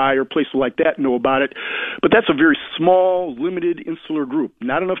AEI or places like that know about it, but that's a very small, limited, insular group.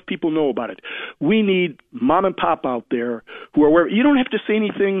 Not enough people know about it. We need mom and pop out there who are aware. You don't have to say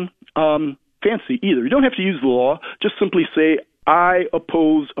anything fancy either. You don't have to use the law. Just simply say, I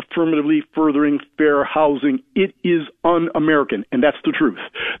oppose affirmatively furthering fair housing. It is un-American, and that's the truth.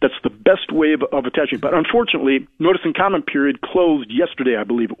 That's the best way of attaching. But unfortunately, notice and comment period closed yesterday, I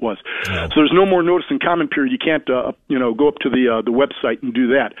believe it was. So there's no more notice and comment period. You can't, go up to the website and do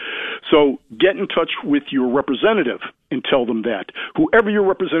that. So get in touch with your representative and tell them that. Whoever your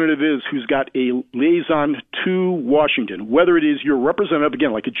representative is who's got a liaison to Washington, whether it is your representative,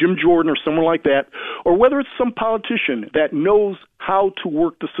 again, like a Jim Jordan or someone like that, or whether it's some politician that knows how to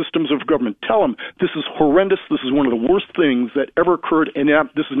work the systems of government, tell them this is horrendous. This is one of the worst things that ever occurred, and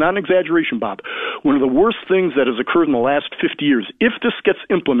this is not an exaggeration, Bob. One of the worst things that has occurred in the last 50 years. If this gets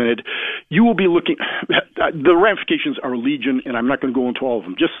implemented, you will be looking, the ramifications are legion, and I'm not going to go into all of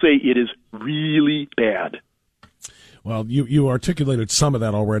them. Just say it is really bad. Well, you articulated some of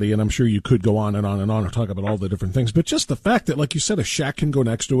that already, and I'm sure you could go on and on and on and talk about all the different things. But just the fact that, like you said, a shack can go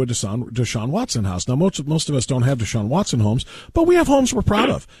next to a Deshaun Watson house. Now, most of us don't have Deshaun Watson homes, but we have homes we're proud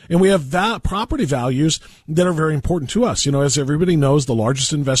of, and we have property values that are very important to us. You know, as everybody knows, the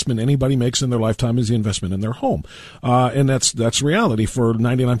largest investment anybody makes in their lifetime is the investment in their home, and that's reality for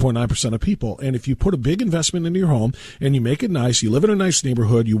 99.9% of people. And if you put a big investment into your home and you make it nice, you live in a nice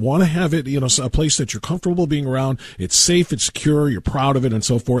neighborhood, you want to have it, a place that you're comfortable being around. It's safe, it's secure, you're proud of it, and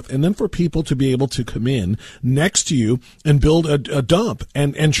so forth. And then for people to be able to come in next to you and build a dump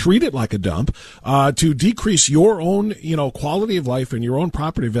and treat it like a dump, to decrease your own, quality of life and your own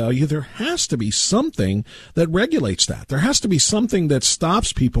property value, there has to be something that regulates that. There has to be something that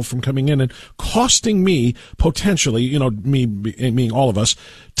stops people from coming in and costing me potentially, me meaning all of us,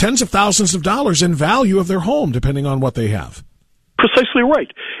 tens of thousands of dollars in value of their home, depending on what they have. Precisely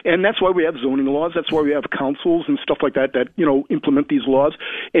right. And that's why we have zoning laws. That's why we have councils and stuff like that implement these laws.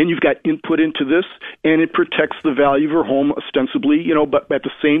 And you've got input into this, and it protects the value of your home ostensibly, but at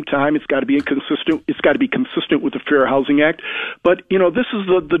the same time, it's got to be consistent. It's got to be consistent with the Fair Housing Act. But, this is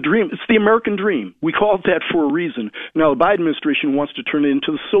the dream. It's the American dream. We call it that for a reason. Now, the Biden administration wants to turn it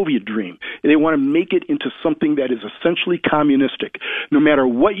into the Soviet dream. They want to make it into something that is essentially communistic. No matter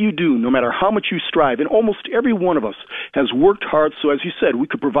what you do, no matter how much you strive, and almost every one of us has worked hard. So as you said, we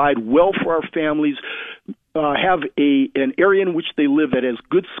could provide well for our families, have an area in which they live that has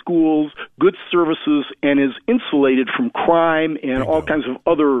good schools, good services, and is insulated from crime and all kinds of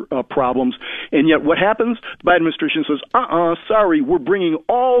other problems. And yet what happens? The Biden administration says, sorry, we're bringing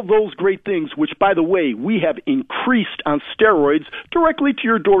all those great things, which, by the way, we have increased on steroids directly to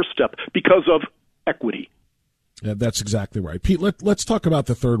your doorstep because of equity. Yeah, that's exactly right. Pete, let's talk about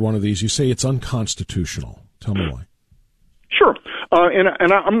the third one of these. You say it's unconstitutional. Tell me why. Sure.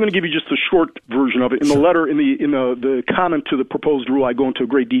 And I'm going to give you just the short version of it. In the letter, in the comment to the proposed rule, I go into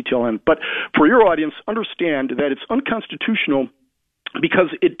great detail on it. But for your audience, understand that it's unconstitutional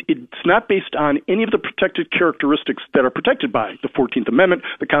because it's not based on any of the protected characteristics that are protected by the 14th Amendment,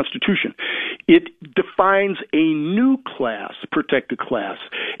 the Constitution. It defines a new class, protected class,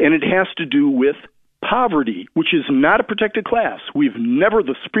 and it has to do with poverty, which is not a protected class.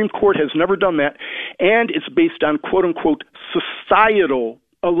 The Supreme Court has never done that, and it's based on quote-unquote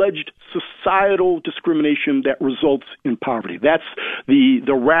alleged societal discrimination that results in poverty. That's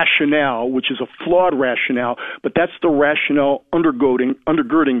the rationale, which is a flawed rationale, but that's the rationale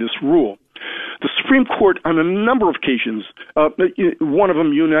undergirding this rule. The Supreme Court, on a number of occasions, one of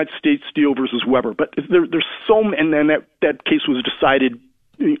them, United States Steel versus Weber, but there's so many, and then that case was decided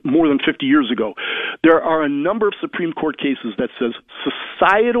more than 50 years ago. There are a number of Supreme Court cases that says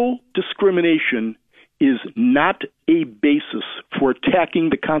societal discrimination is not a basis for attacking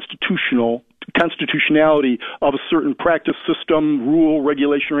the constitutionality of a certain practice, system, rule,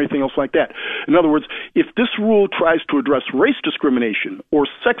 regulation, or anything else like that. In other words, if this rule tries to address race discrimination or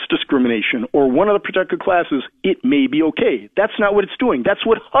sex discrimination or one of the protected classes, it may be okay. That's not what it's doing. That's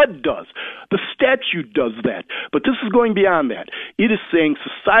what HUD does. The statute does that. But this is going beyond that. It is saying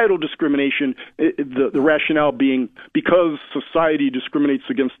societal discrimination, the rationale being because society discriminates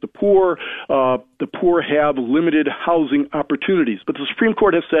against the poor have limited housing opportunities. But the Supreme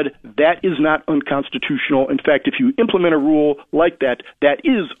Court has said that is not unconstitutional. In fact, if you implement a rule like that, that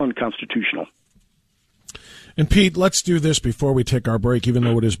is unconstitutional. And Pete, let's do this before we take our break, even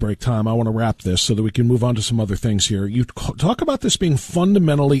though it is break time. I want to wrap this so that we can move on to some other things here. You talk about this being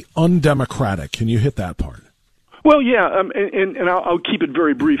fundamentally undemocratic. Can you hit that part? Well, yeah, and I'll keep it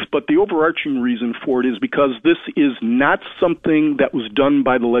very brief, but the overarching reason for it is because this is not something that was done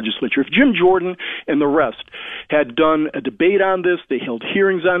by the legislature. If Jim Jordan and the rest had done a debate on this, they held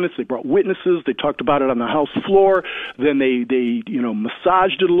hearings on this, they brought witnesses, they talked about it on the House floor, then they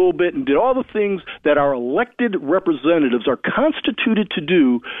massaged it a little bit and did all the things that our elected representatives are constituted to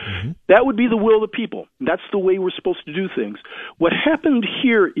do, that would be the will of the people. That's the way we're supposed to do things. What happened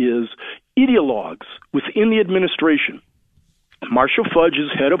here is ideologues within the administration. Marshall Fudge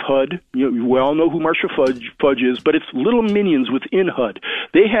is head of HUD. We all know who Marshall Fudge is, but it's little minions within HUD.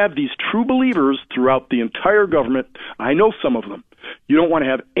 They have these true believers throughout the entire government. I know some of them. You don't want to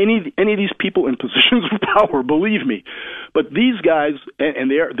have any of these people in positions of power, believe me. But these guys, and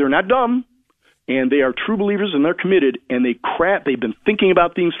they're not dumb, and they are true believers, and they're committed, and they've been thinking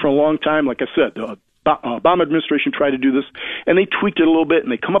about things for a long time. Like I said, the Obama administration tried to do this, and they tweaked it a little bit,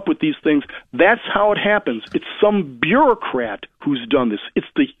 and they come up with these things. That's how it happens. It's some bureaucrat who's done this. It's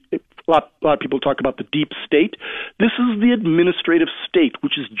A lot of people talk about the deep state. This is the administrative state,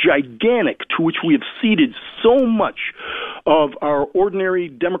 which is gigantic, to which we have ceded so much of our ordinary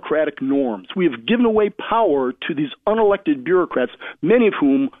democratic norms. We have given away power to these unelected bureaucrats, many of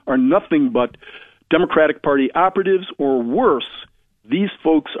whom are nothing but Democratic Party operatives, or worse, these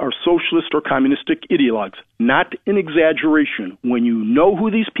folks are socialist or communistic ideologues. Not an exaggeration. When you know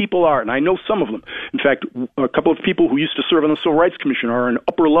who these people are, and I know some of them. In fact, a couple of people who used to serve on the Civil Rights Commission are in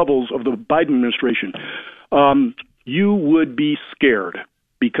upper levels of the Biden administration. You would be scared,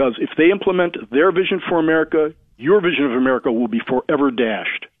 because if they implement their vision for America, your vision of America will be forever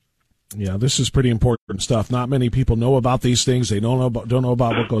dashed. Yeah, this is pretty important stuff. Not many people know about these things. They don't know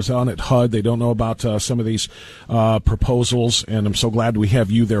about what goes on at HUD. They don't know about some of these proposals. And I'm so glad we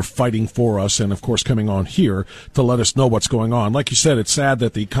have you there fighting for us, and of course coming on here to let us know what's going on. Like you said, it's sad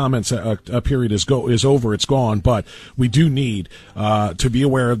that the comments period is over. It's gone, but we do need to be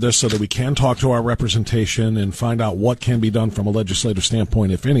aware of this so that we can talk to our representation and find out what can be done from a legislative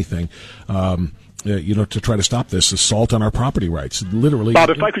standpoint, if anything. To try to stop this assault on our property rights. Literally, Bob,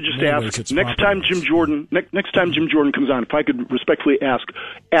 if I could just ask, next time Jim Jordan comes on, if I could respectfully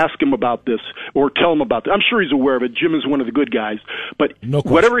ask him about this, or tell him about this. I'm sure he's aware of it. Jim is one of the good guys, but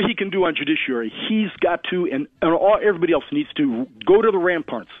whatever he can do on judiciary, he's got to, and everybody else needs to go to the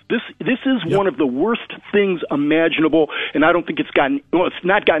ramparts. This is one of the worst things imaginable, and I don't think it's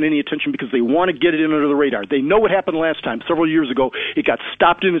not gotten any attention because they want to get it under the radar. They know what happened last time, several years ago. It got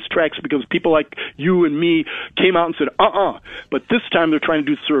stopped in its tracks because people like you and me came out and said, But this time they're trying to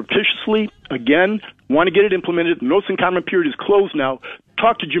do it surreptitiously. Again, want to get it implemented. The notice and comment period is closed now.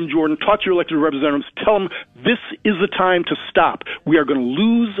 Talk to Jim Jordan. Talk to your elected representatives. Tell them this is the time to stop. We are going to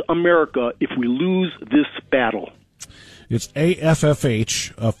lose America if we lose this battle. It's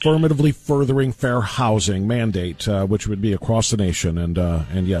AFFH, Affirmatively Furthering Fair Housing Mandate, which would be across the nation,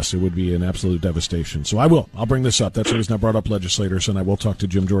 and yes, it would be an absolute devastation. So I'll bring this up. That's the reason I brought up legislators, and I will talk to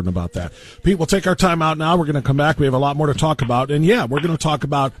Jim Jordan about that. Pete, we'll take our time out now. We're going to come back. We have a lot more to talk about, and yeah, we're going to talk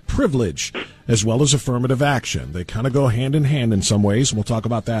about privilege as well as affirmative action. They kind of go hand in hand in some ways. We'll talk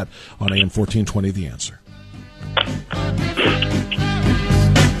about that on AM 1420, The Answer.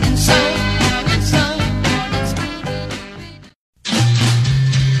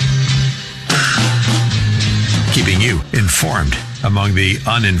 Keeping you informed among the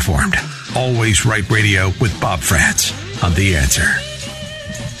uninformed. Always Right Radio with Bob Frantz on The Answer.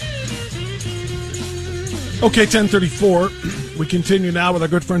 Okay, 1034. We continue now with our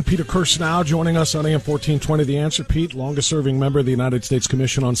good friend Peter Kirsanow joining us on AM 1420 The Answer. Pete, longest-serving member of the United States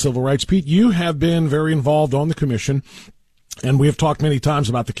Commission on Civil Rights. Pete, you have been very involved on the commission, and we have talked many times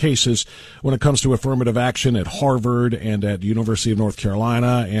about the cases when it comes to affirmative action at Harvard and at University of North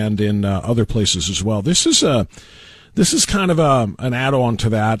Carolina and in other places as well. This is kind of an add-on to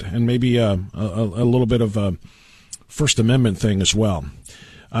that, and maybe a little bit of a First Amendment thing as well.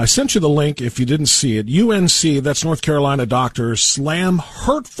 I sent you the link if you didn't see it. UNC, that's North Carolina doctors, slam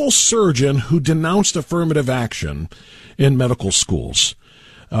hurtful surgeon who denounced affirmative action in medical schools.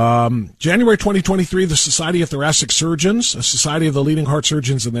 January 2023, the Society of Thoracic Surgeons, a society of the leading heart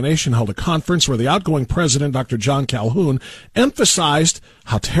surgeons in the nation, held a conference where the outgoing president, Dr. John Calhoun, emphasized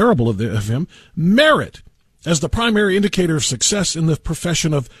how terrible of him merit as the primary indicator of success in the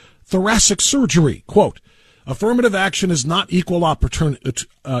profession of thoracic surgery. Quote, affirmative action is not equal opportunity.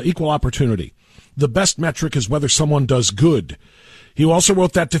 The best metric is whether someone does good. He also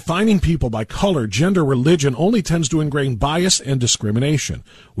wrote that defining people by color, gender, religion only tends to ingrain bias and discrimination,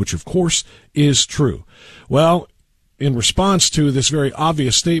 which, of course, is true. Well, in response to this very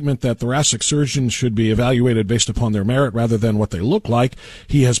obvious statement that thoracic surgeons should be evaluated based upon their merit rather than what they look like,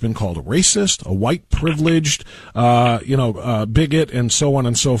 he has been called a racist, a white privileged, bigot, and so on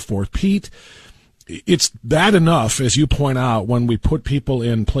and so forth. Pete, it's bad enough, as you point out, when we put people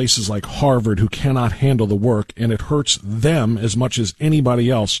in places like Harvard who cannot handle the work, and it hurts them as much as anybody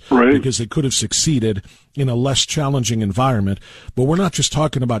else, right, because they could have succeeded in a less challenging environment. But we're not just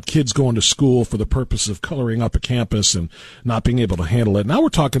talking about kids going to school for the purpose of coloring up a campus and not being able to handle it. Now we're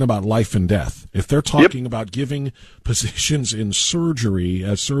talking about life and death. If they're talking about giving positions in surgery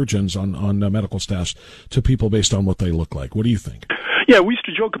as surgeons on medical staffs to people based on what they look like, what do you think? Yeah, we used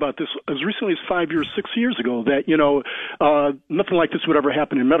to joke about this as recently as 6 years ago that, nothing like this would ever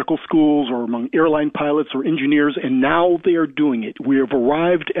happen in medical schools or among airline pilots or engineers, and now they are doing it. We have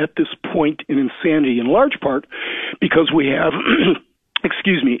arrived at this point in insanity in large part because we have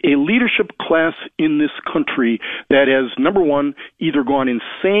a leadership class in this country that has, number one, either gone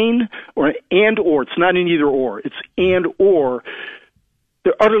insane or it's not an either or, it's and or.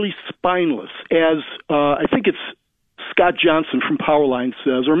 They're utterly spineless. As I think it's Scott Johnson from Powerline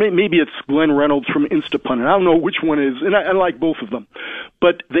says, or maybe it's Glenn Reynolds from Instapundit. I don't know which one it is, and I like both of them.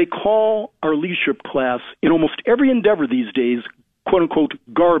 But they call our leadership class in almost every endeavor these days, quote-unquote,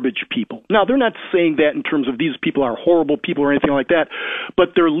 garbage people. Now, they're not saying that in terms of these people are horrible people or anything like that,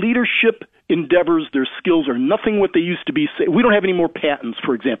 but their leadership endeavors, their skills are nothing what they used to be. We don't have any more patents,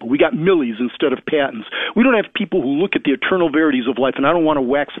 for example. We got millies instead of patents. We don't have people who look at the eternal verities of life, and I don't want to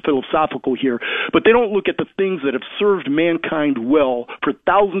wax philosophical here, but they don't look at the things that have served mankind well for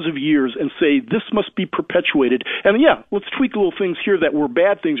thousands of years and say, this must be perpetuated. And yeah, let's tweak little things here that were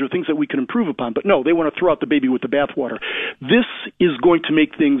bad things or things that we can improve upon. But no, they want to throw out the baby with the bathwater. This is going to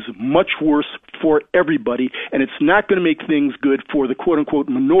make things much worse for everybody, and it's not going to make things good for the quote-unquote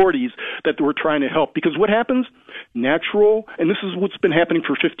minorities that we're trying to help. Because what happens? Natural, and this is what's been happening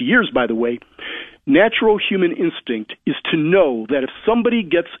for 50 years, by the way, natural human instinct is to know that if somebody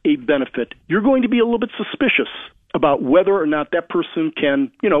gets a benefit, you're going to be a little bit suspicious about whether or not that person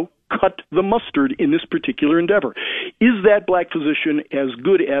can, cut the mustard in this particular endeavor. Is that black physician as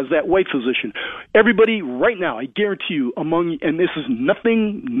good as that white physician? Everybody right now, I guarantee you, and this is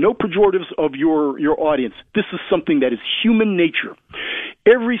nothing, no pejoratives of your audience, this is something that is human nature.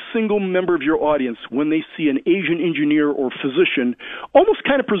 Every single member of your audience, when they see an Asian engineer or physician, almost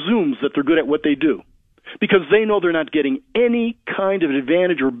kind of presumes that they're good at what they do, because they know they're not getting any kind of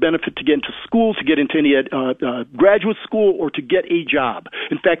advantage or benefit to get into school, to get into any graduate school, or to get a job.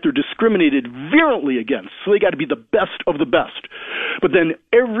 In fact, they're discriminated virulently against, so they got to be the best of the best. But then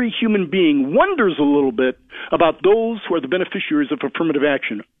every human being wonders a little bit about those who are the beneficiaries of affirmative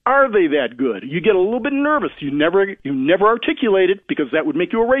action. Are they that good? You get a little bit nervous. You never articulate it, because that would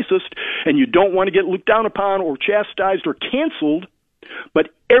make you a racist, and you don't want to get looked down upon or chastised or canceled. But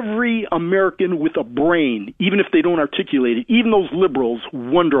every American with a brain, even if they don't articulate it, even those liberals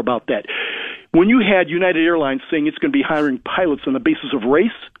wonder about that. When you had United Airlines saying it's going to be hiring pilots on the basis of race,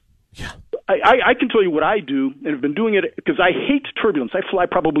 yeah. I can tell you what I do, and have been doing it because I hate turbulence. I fly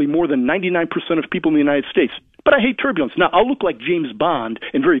probably more than 99% of people in the United States. But I hate turbulence. Now, I'll look like James Bond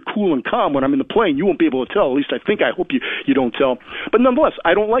and very cool and calm when I'm in the plane. You won't be able to tell. At least I hope you don't tell. But nonetheless,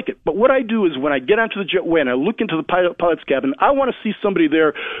 I don't like it. But what I do is when I get onto the jetway and I look into the pilot's cabin, I want to see somebody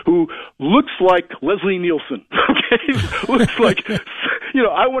there who looks like Leslie Nielsen. Okay? Looks like,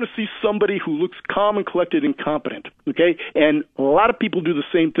 I want to see somebody who looks calm and collected and competent. Okay? And a lot of people do the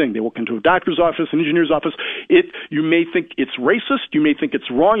same thing. They walk into a doctor's office, an engineer's office. You may think it's racist. You may think it's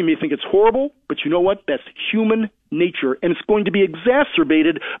wrong. You may think it's horrible. But you know what? That's human nature, and it's going to be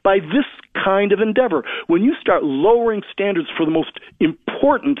exacerbated by this kind of endeavor. When you start lowering standards for the most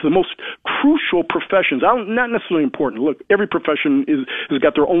important, the most crucial professions, not necessarily important. Look, every profession has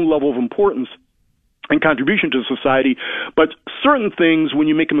got their own level of importance and contribution to society, but certain things, when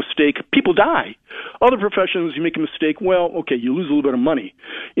you make a mistake, people die. Other professions, you make a mistake, well, okay, you lose a little bit of money.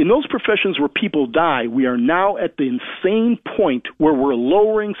 In those professions where people die, we are now at the insane point where we're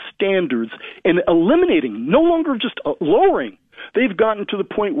lowering standards and eliminating, no longer just lowering. They've gotten to the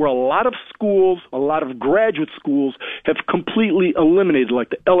point where a lot of schools, a lot of graduate schools have completely eliminated,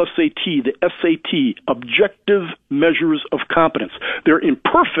 like the LSAT, the SAT, objective measures of competence. They're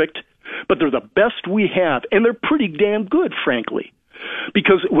imperfect, but they're the best we have, and they're pretty damn good, frankly.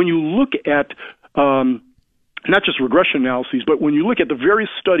 Because when you look at not just regression analyses, but when you look at the various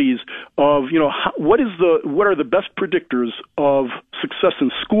studies of, what are the best predictors of success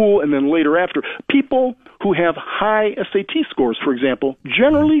in school and then later after, people who have high SAT scores, for example,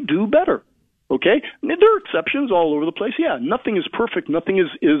 generally do better. Okay, there are exceptions all over the place. Yeah, nothing is perfect. Nothing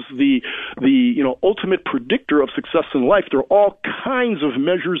is the ultimate predictor of success in life. There are all kinds of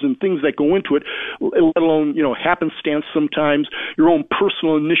measures and things that go into it, let alone happenstance sometimes, your own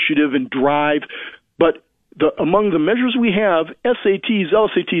personal initiative and drive. But among the measures we have, SATs,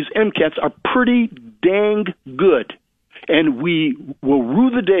 LSATs, MCATs are pretty dang good. And we will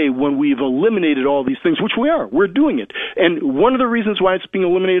rue the day when we've eliminated all these things, which we are. We're doing it. And one of the reasons why it's being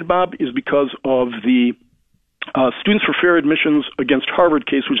eliminated, Bob, is because of the Students for Fair Admissions against Harvard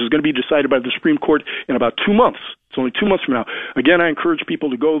case, which is going to be decided by the Supreme Court in about 2 months. It's only 2 months from now. Again, I encourage people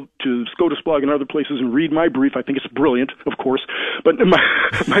to go to SCOTUS blog and other places and read my brief. I think it's brilliant, of course, but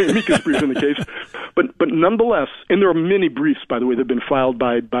my amicus brief in the case. But nonetheless, and there are many briefs, by the way, that have been filed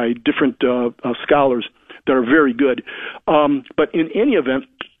by different scholars that are very good. But in any event,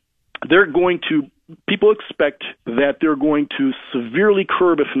 people expect that they're going to severely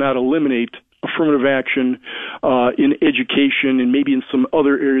curb, if not eliminate, affirmative action in education and maybe in some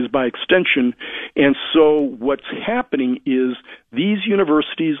other areas by extension. And so what's happening is these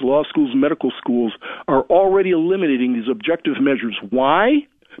universities, law schools, medical schools are already eliminating these objective measures. Why?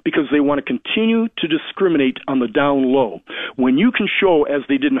 because they want to continue to discriminate on the down low. When you can show, as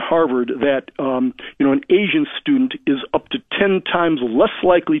they did in Harvard, that an Asian student is up to 10 times less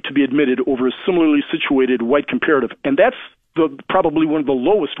likely to be admitted over a similarly situated white comparative, and that's probably one of the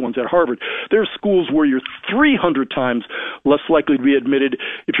lowest ones at Harvard. There are schools where you're 300 times less likely to be admitted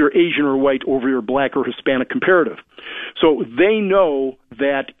if you're Asian or white over your black or Hispanic comparative. So they know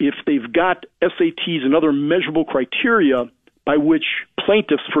that if they've got SATs and other measurable criteria by which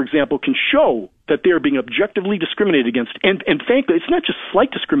plaintiffs, for example, can show that they are being objectively discriminated against. And frankly, it's not just slight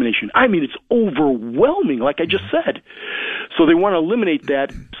discrimination. I mean, it's overwhelming, like I just said. So they want to eliminate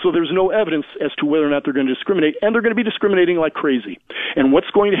that so there's no evidence as to whether or not they're going to discriminate, and they're going to be discriminating like crazy. And what's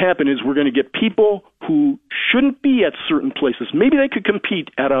going to happen is we're going to get people who shouldn't be at certain places. Maybe they could compete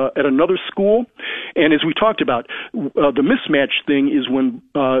at another school. And as we talked about, the mismatch thing is when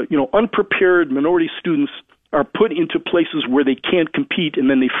unprepared minority students are put into places where they can't compete, and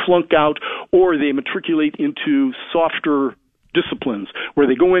then they flunk out, or they matriculate into softer disciplines where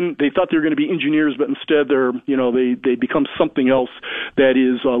they go in. They thought they were going to be engineers, but instead they become something else that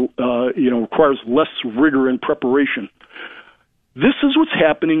is requires less rigor and preparation. This is what's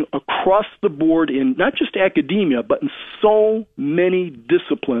happening across the board in not just academia, but in so many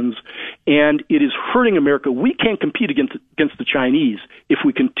disciplines, and it is hurting America. We can't compete against the Chinese if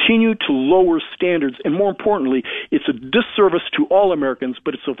we continue to lower standards, and more importantly, it's a disservice to all Americans,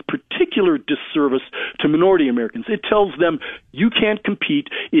 but it's a particular disservice to minority Americans. It tells them, you can't compete.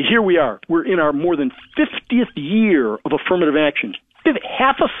 Here we are. We're in our more than 50th year of affirmative action.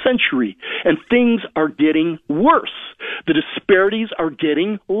 Half a century, and things are getting worse. The disparities are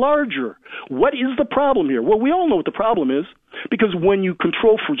getting larger. What is the problem here? Well, we all know what the problem is, because when you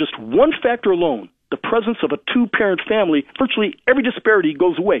control for just one factor alone, the presence of a two-parent family, virtually every disparity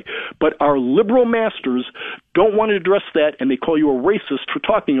goes away. But our liberal masters don't want to address that, and they call you a racist for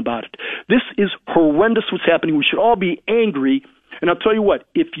talking about it. This is horrendous what's happening. We should all be angry. And I'll tell you what,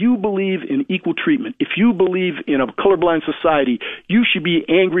 if you believe in equal treatment, if you believe in a colorblind society, you should be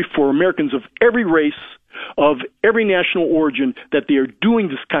angry for Americans of every race, of every national origin, that they are doing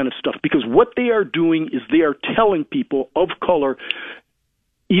this kind of stuff. Because what they are doing is they are telling people of color,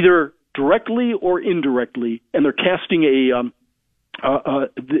 either directly or indirectly, and they're casting a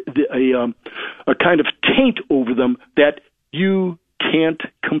kind of taint over them that you can't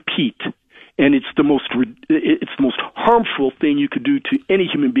compete. And it's the most harmful thing you could do to any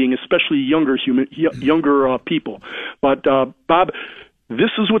human being, especially younger people. But Bob,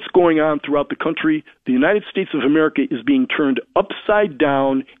 this is what's going on throughout the country. The United States of America is being turned upside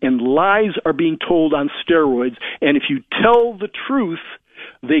down, and lies are being told on steroids. And if you tell the truth,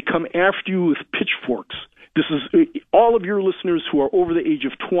 they come after you with pitchforks. This is all of your listeners who are over the age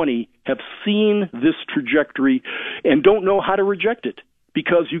of 20 have seen this trajectory and don't know how to reject it,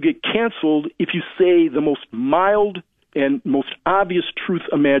 because you get canceled if you say the most mild and most obvious truth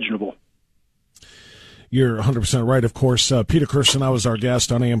imaginable. You're 100% right, of course. Peter Kirsanow is our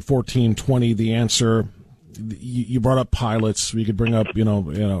guest on AM 1420, The Answer. You brought up pilots. We could bring up,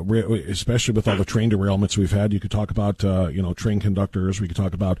 especially with all the train derailments we've had. You could talk about, train conductors. We could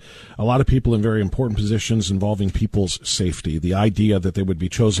talk about a lot of people in very important positions involving people's safety. The idea that they would be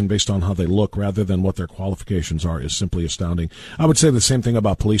chosen based on how they look rather than what their qualifications are is simply astounding. I would say the same thing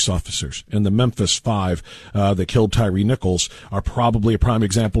about police officers. And the Memphis 5 that killed Tyree Nichols are probably a prime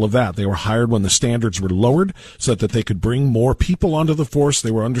example of that. They were hired when the standards were lowered so that they could bring more people onto the force.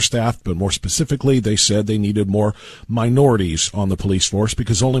 They were understaffed, but more specifically, they said they needed more minorities on the police force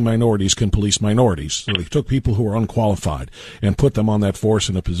because only minorities can police minorities. So they took people who were unqualified and put them on that force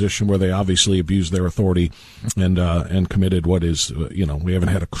in a position where they obviously abused their authority and committed what is, we haven't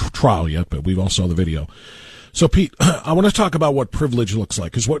had a trial yet, but we've all saw the video. So Pete, I want to talk about what privilege looks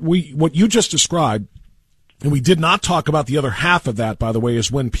like, because what you just described, and we did not talk about the other half of that, by the way,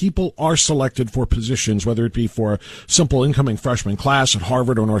 is when people are selected for positions, whether it be for a simple incoming freshman class at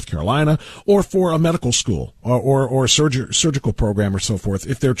Harvard or North Carolina, or for a medical school or a surgical program or so forth.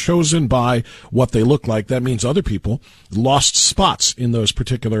 If they're chosen by what they look like, that means other people lost spots in those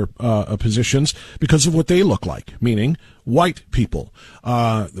particular positions because of what they look like, meaning white people.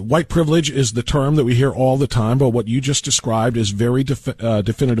 White privilege is the term that we hear all the time, but what you just described is very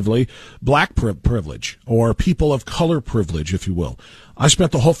definitively black privilege, or people of color privilege, if you will. I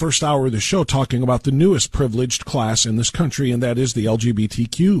spent the whole first hour of the show talking about the newest privileged class in this country, and that is the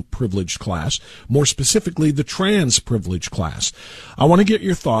LGBTQ privileged class, more specifically the trans privileged class. I want to get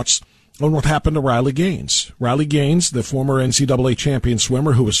your thoughts on what happened to Riley Gaines. Riley Gaines, the former NCAA champion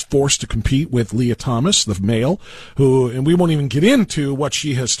swimmer who was forced to compete with Leah Thomas, the male, and we won't even get into what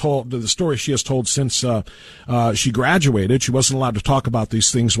she has told, the story she has told since she graduated. She wasn't allowed to talk about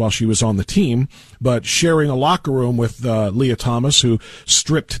these things while she was on the team, but sharing a locker room with Leah Thomas, who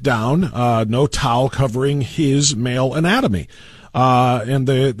stripped down, no towel covering his male anatomy. And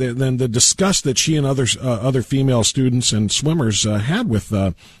the disgust that she and other female students and swimmers had with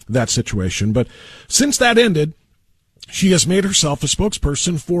that situation. But since that ended, she has made herself a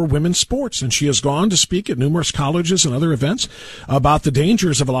spokesperson for women's sports, and she has gone to speak at numerous colleges and other events about the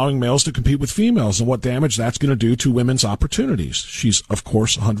dangers of allowing males to compete with females and what damage that's going to do to women's opportunities. She's, of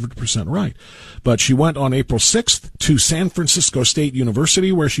course, 100% right. But she went on April 6th to San Francisco State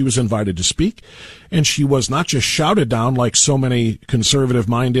University, where she was invited to speak, and she was not just shouted down like so many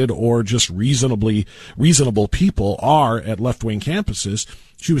conservative-minded or just reasonable people are at left-wing campuses.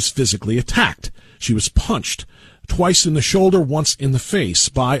 She was physically attacked. She was punched twice in the shoulder, once in the face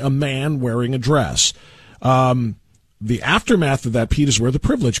by a man wearing a dress. The aftermath of that, Pete, is where the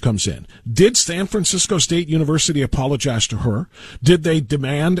privilege comes in. Did San Francisco State University apologize to her? Did they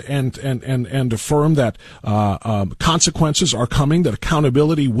demand and affirm that consequences are coming, that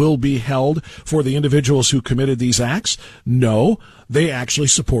accountability will be held for the individuals who committed these acts? No. They actually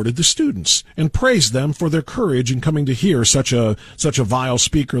supported the students and praised them for their courage in coming to hear such a vile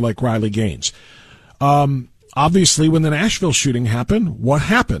speaker like Riley Gaines. Obviously, when the Nashville shooting happened, what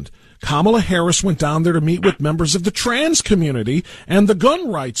happened? Kamala Harris went down there to meet with members of the trans community and the gun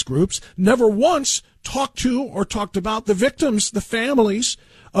rights groups, never once talked about the victims, the families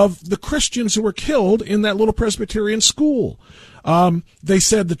of the Christians who were killed in that little Presbyterian school. They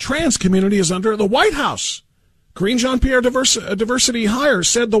said the trans community is under the White House. Karine Jean-Pierre Diversity Hire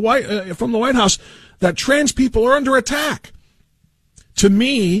said from the White House that trans people are under attack. To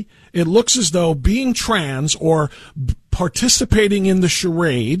me, it looks as though being trans or participating in the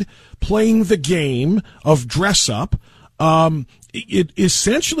charade, playing the game of dress up, it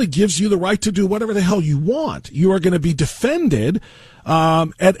essentially gives you the right to do whatever the hell you want. You are going to be defended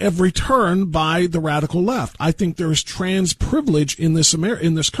at every turn by the radical left. I think there is trans privilege in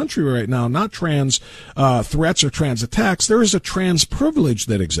this country right now, not trans threats or trans attacks. There is a trans privilege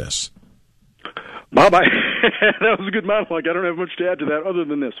that exists. Bob, that was a good monologue. I don't have much to add to that other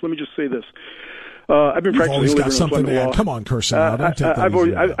than this. Let me just say this. I've been practicing labor and employment law. Come on, Kirsanow. Don't take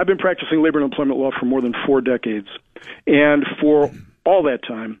that I've been practicing labor and employment law for more than 4 decades. And for all that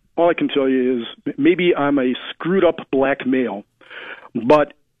time, all I can tell you is maybe I'm a screwed up black male,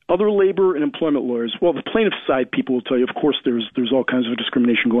 but other labor and employment lawyers, well, the plaintiff side people will tell you, of course, there's all kinds of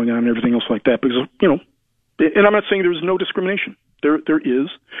discrimination going on and everything else like that, because, and I'm not saying there's no discrimination. There is,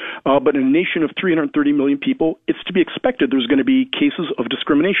 but in a nation of 330 million people, it's to be expected there's going to be cases of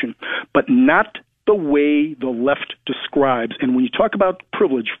discrimination, but not the way the left describes. And when you talk about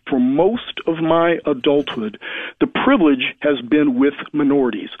privilege, for most of my adulthood, the privilege has been with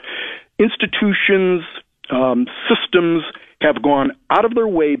minorities. Institutions, systems have gone out of their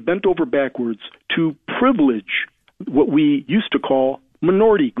way, bent over backwards, to privilege what we used to call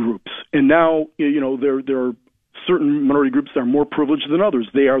minority groups. And now, there are certain minority groups that are more privileged than others.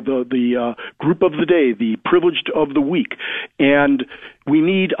 They are the group of the day, the privileged of the week. And we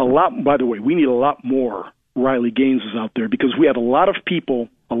need a lot more Riley Gaineses out there, because we have a lot of people,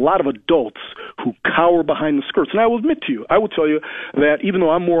 a lot of adults who cower behind the skirts. And I will admit to you, I will tell you that even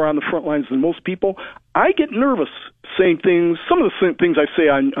though I'm more on the front lines than most people, I get nervous saying things, some of the same things I say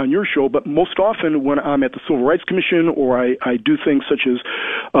on your show, but most often when I'm at the Civil Rights Commission or I do things such as,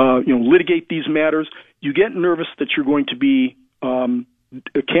 litigate these matters, you get nervous that you're going to be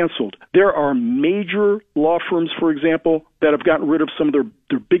canceled. There are major law firms, for example, that have gotten rid of some of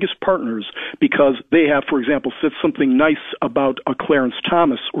their biggest partners because they have, for example, said something nice about a Clarence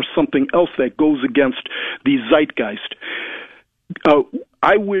Thomas or something else that goes against the zeitgeist.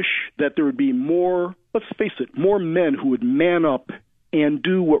 I wish that there would be more, let's face it, more men who would man up and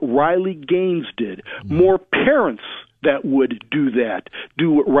do what Riley Gaines did, more parents that would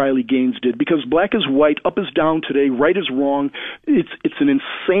do what Riley Gaines did, because black is white, up is down today, right is wrong. It's an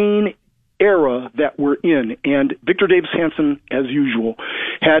insane era that we're in. And Victor Davis Hanson, as usual,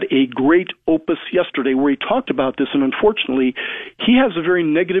 had a great opus yesterday where he talked about this, and unfortunately, he has a very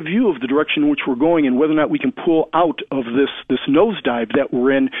negative view of the direction in which we're going and whether or not we can pull out of this nosedive that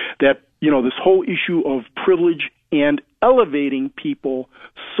we're in, that, this whole issue of privilege and elevating people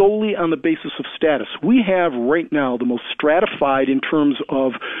solely on the basis of status. We have right now the most stratified in terms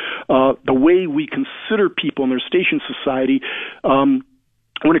of the way we consider people in their station society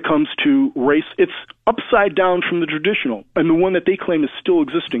when it comes to race, it's upside down from the traditional, and the one that they claim is still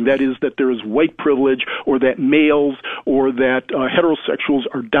existing. That is, that there is white privilege, or that males or that heterosexuals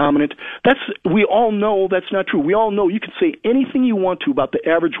are dominant. We all know that's not true. We all know you can say anything you want to about the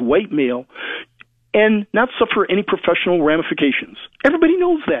average white male and not suffer any professional ramifications. Everybody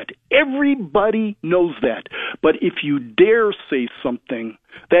knows that. Everybody knows that. But if you dare say something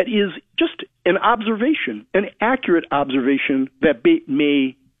that is just an observation, an accurate observation that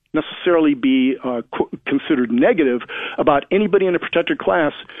may necessarily be considered negative about anybody in a protected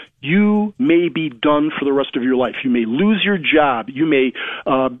class, you may be done for the rest of your life. You may lose your job. You may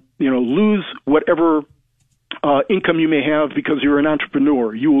lose whatever income you may have because you're an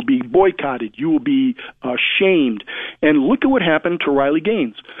entrepreneur. You will be boycotted. You will be shamed. And look at what happened to Riley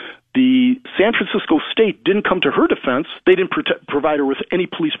Gaines. The San Francisco State didn't come to her defense. They didn't provide her with any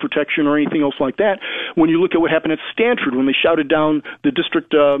police protection or anything else like that. When you look at what happened at Stanford when they shouted down the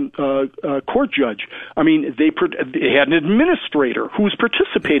district court judge, I mean, they had an administrator who was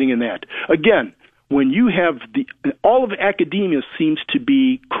participating in that. Again, when you have all of academia seems to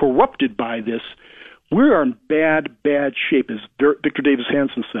be corrupted by this, we're in bad shape, as Victor Davis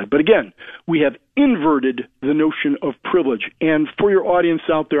Hanson said. But again, we have inverted the notion of privilege. And for your audience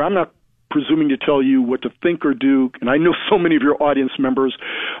out there, I'm not presuming to tell you what to think or do, and I know so many of your audience members,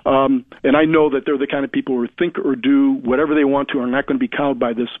 and I know that they're the kind of people who think or do whatever they want to and are not going to be cowed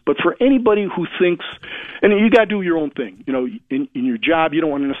by this. But for anybody who thinks, and you got to do your own thing, in your job, you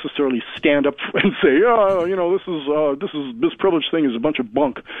don't want to necessarily stand up and say, this privilege thing is a bunch of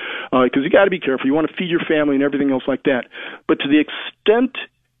bunk, because you got to be careful. You want to feed your family and everything else like that. But to the extent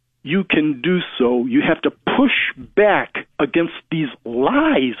you can do so, you have to push back against these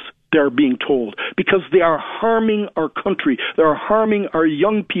lies they're being told, because they are harming our country. They are harming our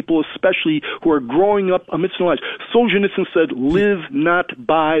young people, especially, who are growing up amidst the lies. Solzhenitsyn said, live not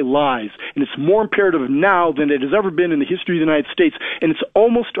by lies. And it's more imperative now than it has ever been in the history of the United States. And it's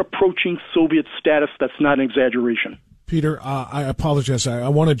almost approaching Soviet status. That's not an exaggeration. Peter, I apologize. I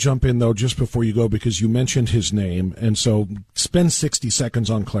want to jump in, though, just before you go, because you mentioned his name. And so spend 60 seconds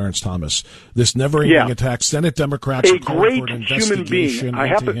on Clarence Thomas. This never-ending attack. Senate Democrats a are calling for an investigation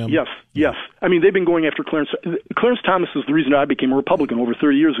into him. Yes. I mean, they've been going after Clarence. Clarence Thomas is the reason I became a Republican over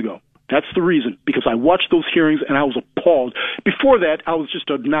 30 years ago. That's the reason, because I watched those hearings and I was appalled. Before that, I was just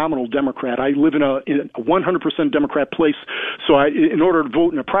a nominal Democrat. I live in a 100% Democrat place, so in order to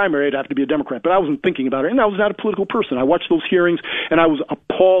vote in a primary, I'd have to be a Democrat. But I wasn't thinking about it, and I was not a political person. I watched those hearings, and I was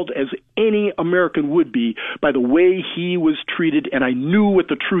appalled, as any American would be, by the way he was treated, and I knew what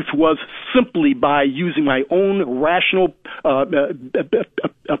the truth was simply by using my own rational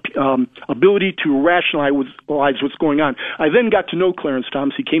ability to rationalize what's going on. I then got to know Clarence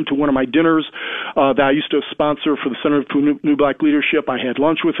Thomas. He came to one of my dinners that I used to sponsor for the Center for New Black Leadership. I had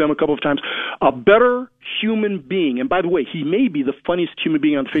lunch with him a couple of times. A better human being, and by the way, he may be the funniest human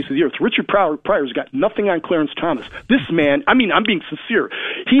being on the face of the earth. Richard Pryor's got nothing on Clarence Thomas. This man, I mean, I'm being sincere.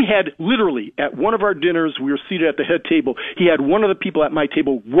 He had literally, at one of our dinners, we were seated at the head table, he had one of the people at my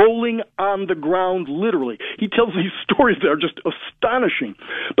table rolling on the ground, literally. He tells these stories that are just astonishing.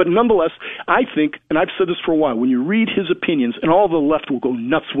 But nonetheless, I think, and I've said this for a while, when you read his opinions, and all the left will go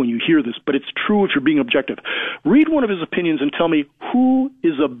nuts when you hear this, but it's true if you're being objective. Read one of his opinions and tell me who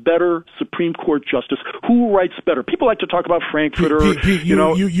is a better Supreme Court justice, who writes better. People like to talk about Frankfurter. Pete,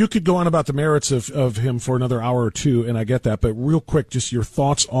 you could go on about the merits of him for another hour or two, and I get that, but real quick, just your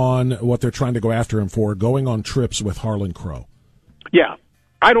thoughts on what they're trying to go after him for, going on trips with Harlan Crow. Yeah,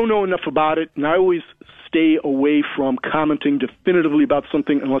 I don't know enough about it, and I always stay away from commenting definitively about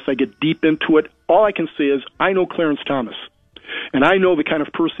something unless I get deep into it. All I can say is I know Clarence Thomas, and I know the kind of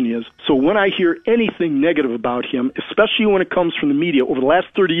person he is. So when I hear anything negative about him, especially when it comes from the media, over the last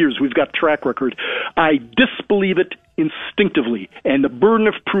 30 years we've got track record, I disbelieve it instinctively, and the burden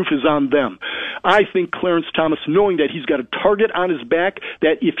of proof is on them. I think Clarence Thomas, knowing that he's got a target on his back,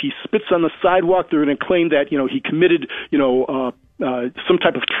 that if he spits on the sidewalk, they're going to claim that he committed some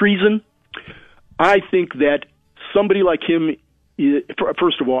type of treason. I think that somebody like him,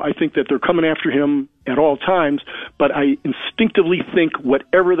 first of all, I think that they're coming after him at all times, but I instinctively think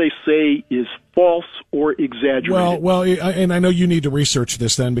whatever they say is false or exaggerated. Well, and I know you need to research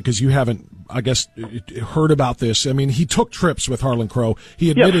this then, because you haven't I guess, heard about this. I mean, he took trips with Harlan Crow. He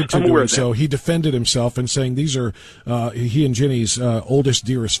admitted to doing so. He defended himself and saying these are he and Ginny's oldest,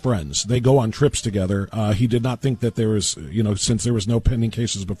 dearest friends. They go on trips together. He did not think that there was, since there was no pending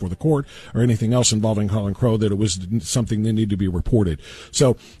cases before the court or anything else involving Harlan Crow, that it was something that needed to be reported.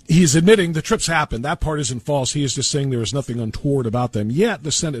 So he's admitting the trips happened. That part isn't false. He is just saying there was nothing untoward about them. Yet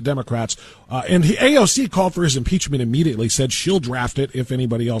the Senate Democrats, and AOC called for his impeachment immediately, said she'll draft it if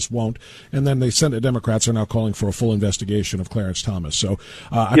anybody else won't. And then the Senate Democrats are now calling for a full investigation of Clarence Thomas. So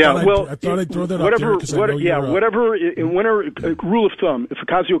I thought I'd throw that out there. Whenever rule of thumb, if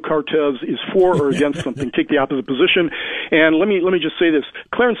Ocasio-Cortez is for or against something, take the opposite position. And let me just say this.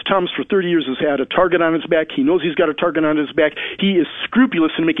 Clarence Thomas for 30 years has had a target on his back. He knows he's got a target on his back. He is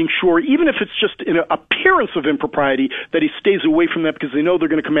scrupulous in making sure, even if it's just an appearance of impropriety, that he stays away from that because they know they're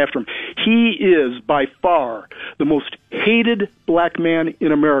going to come after him. He is by far the most hated black man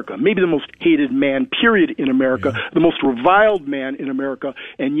in America, maybe the most hated man, period, in America, the most reviled man in America,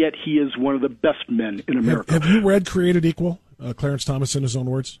 and yet he is one of the best men in America. Have you read Created Equal, Clarence Thomas in his own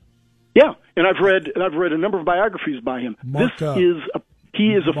words? Yeah, and I've read a number of biographies by him.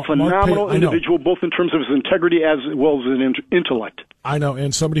 He is a phenomenal individual, both in terms of his integrity as well as his intellect. I know,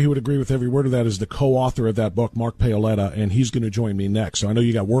 and somebody who would agree with every word of that is the co-author of that book, Mark Paoletta, and he's going to join me next. So I know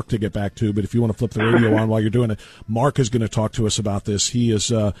you got work to get back to, but if you want to flip the radio on while you're doing it, Mark is going to talk to us about this. He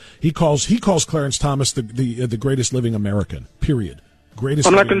calls Clarence Thomas the greatest living American. Period. Greatest.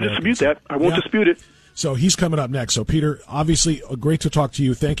 I'm not going to dispute that. I won't dispute it. So he's coming up next. So, Peter, obviously, great to talk to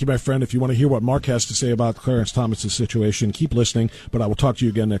you. Thank you, my friend. If you want to hear what Mark has to say about Clarence Thomas's situation, keep listening. But I will talk to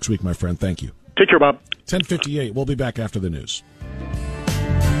you again next week, my friend. Thank you. Take care, Bob. 10:58. We'll be back after the news.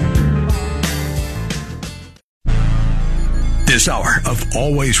 This hour of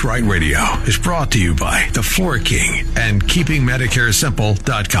Always Right Radio is brought to you by The Floor King and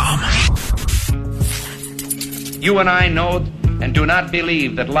KeepingMedicareSimple.com. You and I know and do not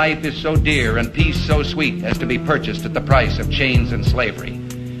believe that life is so dear and peace so sweet as to be purchased at the price of chains and slavery.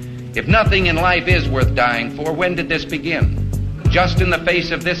 If nothing in life is worth dying for, when did this begin? Just in the face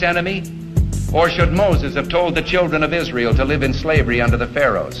of this enemy? Or should Moses have told the children of Israel to live in slavery under the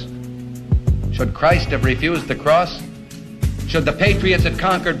Pharaohs? Should Christ have refused the cross? Should the patriots at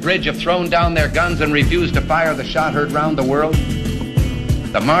Concord Bridge have thrown down their guns and refused to fire the shot heard round the world?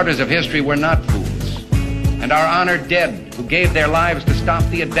 The martyrs of history were not fools. And our honored dead, who gave their lives to stop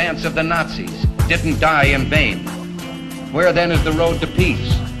the advance of the Nazis, didn't die in vain. Where then is the road to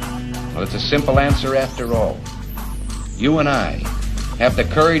peace? Well, it's a simple answer after all. You and I have the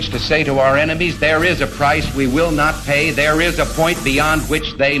courage to say to our enemies, there is a price we will not pay. There is a point beyond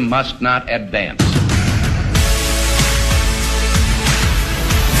which they must not advance.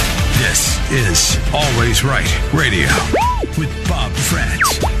 This is Always Right Radio with Bob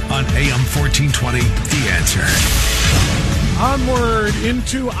France on AM 1420, The Answer. Onward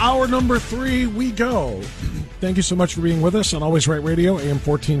into hour number 3 we go. Thank you so much for being with us on Always Right Radio, AM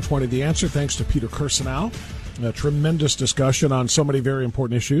 1420, The Answer. Thanks to Peter Kirsanow. A tremendous discussion on so many very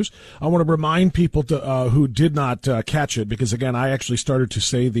important issues. I want to remind people who did not catch it, because, again, I actually started to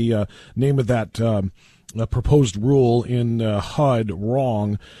say the name of that proposed rule in HUD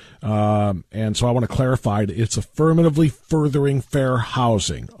wrong. And so I want to clarify it. It's affirmatively furthering fair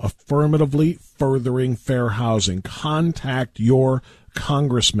housing. Affirmatively furthering fair housing. Contact your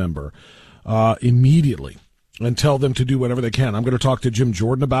Congress member immediately and tell them to do whatever they can. I'm going to talk to Jim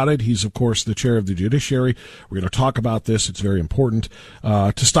Jordan about it. He's, of course, the chair of the Judiciary. We're going to talk about this. It's very important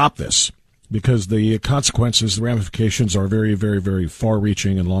to stop this, because the consequences, the ramifications are very, very, very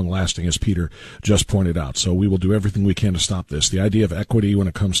far-reaching and long-lasting, as Peter just pointed out. So we will do everything we can to stop this. The idea of equity when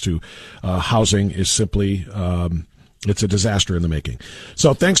it comes to housing is simply it's a disaster in the making.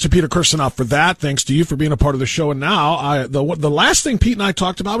 So thanks to Peter Kirsanow for that. Thanks to you for being a part of the show. And now, the last thing Pete and I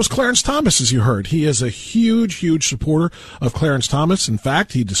talked about was Clarence Thomas, as you heard. He is a huge, huge supporter of Clarence Thomas. In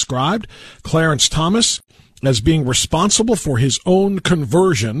fact, he described Clarence Thomas as being responsible for his own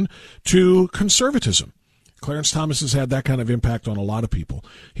conversion to conservatism. Clarence Thomas has had that kind of impact on a lot of people.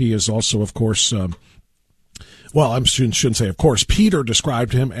 He is also, of course, I shouldn't say of course, Peter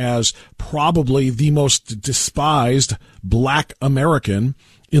described him as probably the most despised black American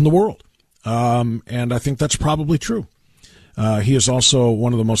in the world. And I think that's probably true. He is also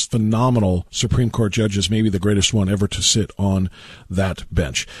one of the most phenomenal Supreme Court judges, maybe the greatest one ever to sit on that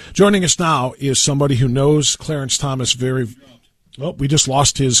bench. Joining us now is somebody who knows Clarence Thomas very well. We just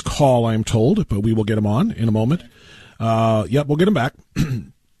lost his call, I'm told, but we will get him on in a moment. We'll get him back.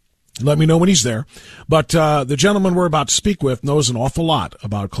 Let me know when he's there. But the gentleman we're about to speak with knows an awful lot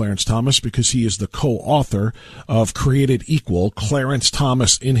about Clarence Thomas because he is the co-author of Created Equal, Clarence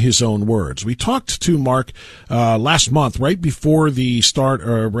Thomas in His Own Words. We talked to Mark last month, right before the start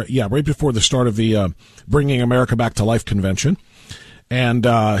of the Bringing America Back to Life convention. And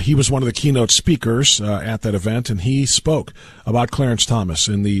he was one of the keynote speakers at that event, and he spoke about Clarence Thomas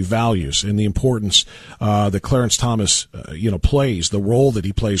and the values and the importance that Clarence Thomas, plays, the role that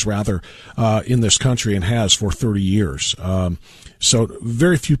he plays, rather, in this country and has for 30 years. So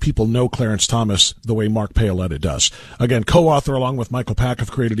very few people know Clarence Thomas the way Mark Paoletta does. Again, co-author along with Michael Pack of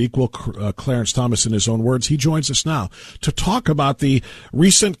Created Equal, Clarence Thomas in His Own Words. He joins us now to talk about the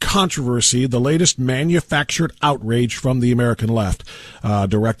recent controversy, the latest manufactured outrage from the American left,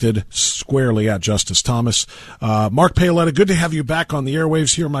 directed squarely at Justice Thomas. Mark Paoletta, good to have you back on the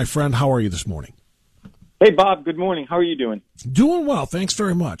airwaves here, my friend. How are you this morning? Hey, Bob. Good morning. How are you doing? Doing well. Thanks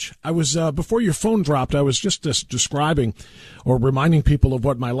very much. I was, before your phone dropped, I was just describing or reminding people of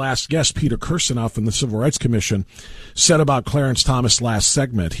what my last guest, Peter Kirsanow from the Civil Rights Commission, said about Clarence Thomas last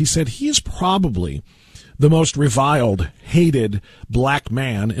segment. He said he is probably the most reviled, hated black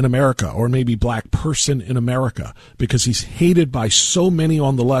man in America, or maybe black person in America, because he's hated by so many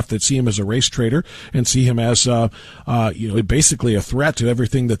on the left that see him as a race traitor and see him as, basically a threat to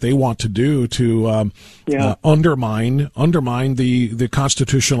everything that they want to do to undermine the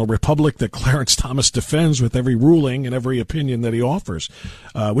constitutional republic that Clarence Thomas defends with every ruling and every opinion that he offers.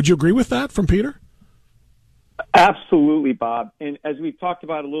 Would you agree with that from Peter? Absolutely, Bob. And as we talked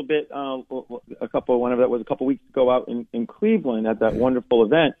about a little bit, a couple weeks ago out in Cleveland at that wonderful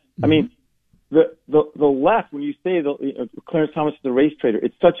event. Mm-hmm. I mean, the left, when you say Clarence Thomas is a race traitor,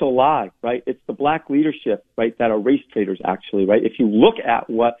 it's such a lie, right? It's the black leadership, right, that are race traitors, actually, right? If you look at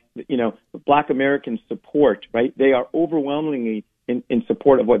what the black Americans support, right, they are overwhelmingly in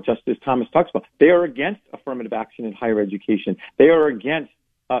support of what Justice Thomas talks about. They are against affirmative action in higher education. They are against,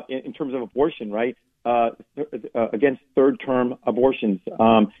 in terms of abortion, right? Against third-term abortions.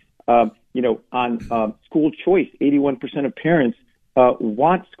 On school choice, 81% of parents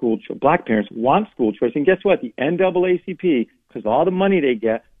want school choice. Black parents want school choice. And guess what? The NAACP, because all the money they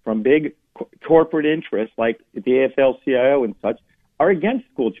get from big corporate interests like the AFL-CIO and such, are against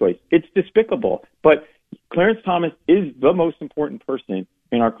school choice. It's despicable. But Clarence Thomas is the most important person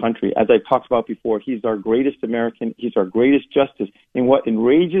in our country. As I talked about before, he's our greatest American. He's our greatest justice. And what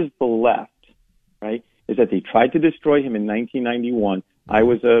enrages the left, right, is that they tried to destroy him in 1991. I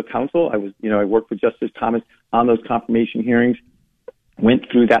was a counsel. I worked with Justice Thomas on those confirmation hearings, went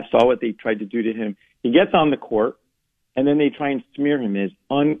through that, saw what they tried to do to him. He gets on the court, and then they try and smear him as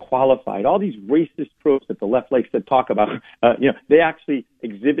unqualified. All these racist tropes that the left likes to talk about, they actually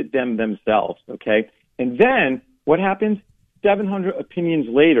exhibit them themselves, okay? And then what happens? 700 opinions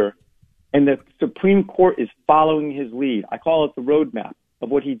later, and the Supreme Court is following his lead. I call it the roadmap of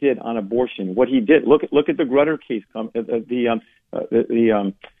what he did on abortion, what he did. Look at the Grutter case,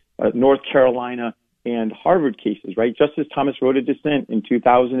 the North Carolina and Harvard cases, right? Justice Thomas wrote a dissent in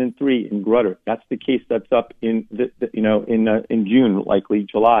 2003 in Grutter. That's the case that's up in in June, likely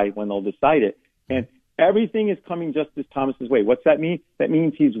July, when they'll decide it. And everything is coming Justice Thomas's way. What's that mean? That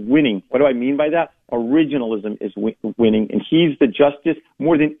means he's winning. What do I mean by that? Originalism is winning, and he's the justice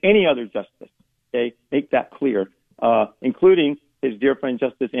more than any other justice. Okay, make that clear, including his dear friend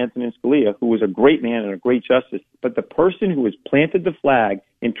Justice Antonin Scalia, who was a great man and a great justice. But the person who has planted the flag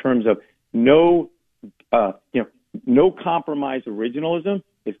in terms of no compromise originalism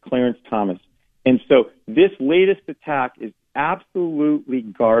is Clarence Thomas. And so this latest attack is absolutely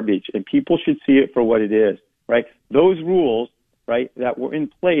garbage, and people should see it for what it is, right? Those rules, right, that were in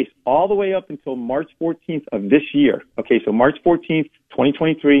place all the way up until March 14th of this year. Okay, so March 14th,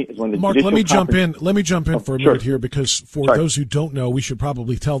 2023 is when the Mark, let me jump in for a minute here, because for those who don't know, we should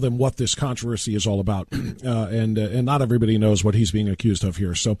probably tell them what this controversy is all about. And not everybody knows what he's being accused of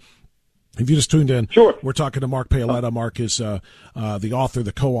here. So if you just tuned in, we're talking to Mark Paoletta. Mark is the author,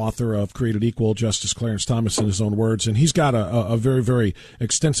 the co-author of Created Equal, Justice Clarence Thomas in His Own Words. And he's got a very, very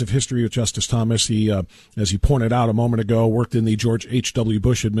extensive history with Justice Thomas. He, as he pointed out a moment ago, worked in the George H.W.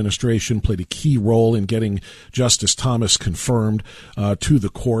 Bush administration, played a key role in getting Justice Thomas confirmed to the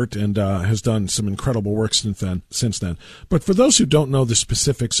court, and has done some incredible work since then. But for those who don't know the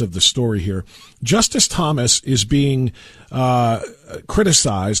specifics of the story here, Justice Thomas is being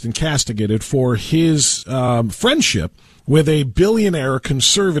criticized and castigated for his friendship with a billionaire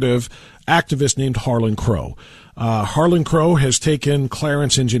conservative activist named Harlan Crow. Harlan Crow has taken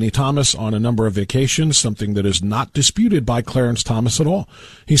Clarence and Ginny Thomas on a number of vacations, something that is not disputed by Clarence Thomas at all.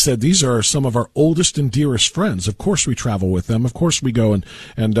 He said, these are some of our oldest and dearest friends. Of course we travel with them. Of course we go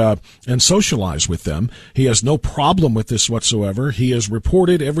and socialize with them. He has no problem with this whatsoever. He has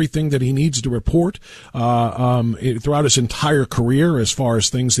reported everything that he needs to report throughout his entire career, as far as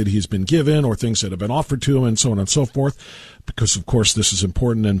things that he's been given or things that have been offered to him and so on and so forth, because, of course, this is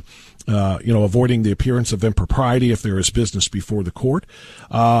important in avoiding the appearance of impropriety if there is business before the court.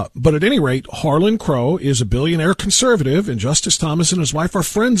 But at any rate, Harlan Crow is a billionaire conservative, and Justice Thomas and his wife are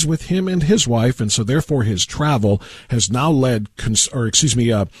friends with him and his wife, and so therefore his travel has now led,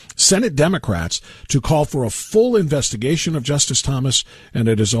 Senate Democrats to call for a full investigation of Justice Thomas, and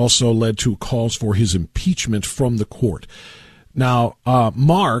it has also led to calls for his impeachment from the court. Now,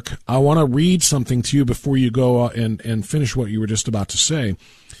 Mark, I want to read something to you before you go and finish what you were just about to say.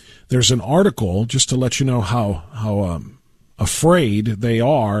 There's an article, just to let you know how afraid they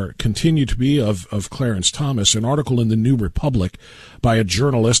continue to be of Clarence Thomas, an article in the New Republic by a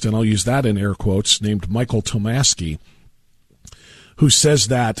journalist, and I'll use that in air quotes, named Michael Tomasky, who says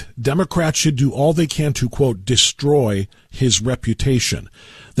that Democrats should do all they can to, quote, destroy his reputation,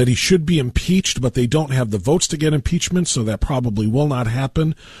 that he should be impeached, but they don't have the votes to get impeachment, so that probably will not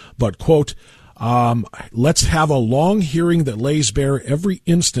happen. But, quote, let's have a long hearing that lays bare every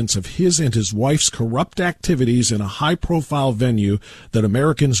instance of his and his wife's corrupt activities in a high-profile venue that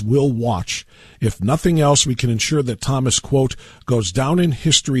Americans will watch. If nothing else, we can ensure that Thomas, quote, goes down in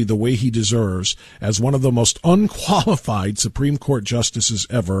history the way he deserves as one of the most unqualified Supreme Court justices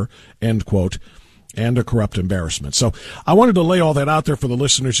ever, end quote, and a corrupt embarrassment. So I wanted to lay all that out there for the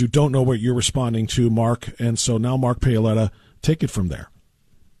listeners who don't know what you're responding to, Mark. And so now, Mark Paoletta, take it from there.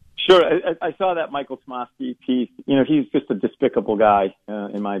 Sure. I saw that Michael Tomasky piece. He's just a despicable guy,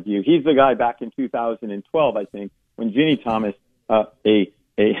 in my view. He's the guy back in 2012, I think, when Ginny Thomas,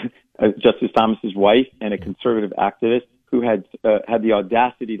 Justice Thomas's wife and a conservative activist who had the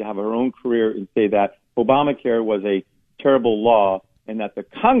audacity to have her own career and say that Obamacare was a terrible law and that the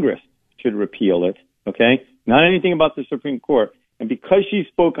Congress should repeal it, okay? Not anything about the Supreme Court. And because she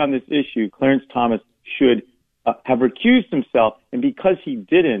spoke on this issue, Clarence Thomas should have recused himself, and because he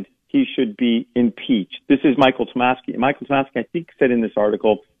didn't, he should be impeached. This is Michael Tomasky. Michael Tomasky, I think, said in this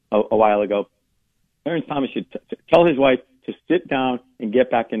article a while ago, Clarence Thomas should tell his wife to sit down and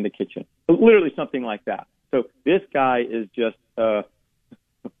get back in the kitchen. Literally something like that. So this guy is just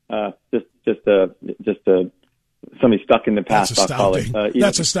somebody stuck in the past. That's astounding. I'll call it.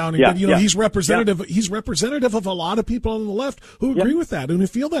 That's astounding. Yeah, but he's representative. Yeah. He's representative of a lot of people on the left who agree with that and who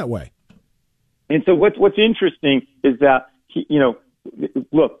feel that way. And so what's interesting is that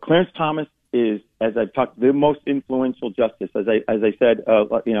look, Clarence Thomas is, as I've talked, the most influential justice. As I said,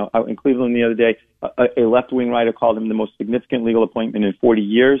 out in Cleveland the other day, a left-wing writer called him the most significant legal appointment in 40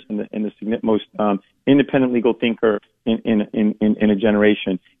 years and the most independent legal thinker in a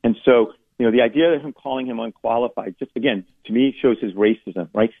generation. And so, the idea of him calling him unqualified, just again, to me, shows his racism,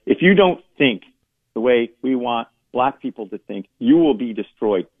 right? If you don't think the way we want black people to think, you will be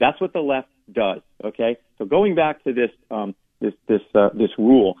destroyed. That's what the left does. Okay. So going back to this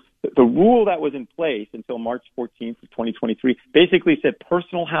rule, the rule that was in place until March 14th of 2023 basically said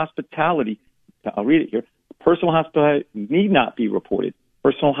personal hospitality. I'll read it here. Personal hospitality need not be reported.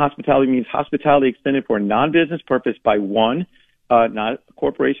 Personal hospitality means hospitality extended for a non-business purpose by one, not a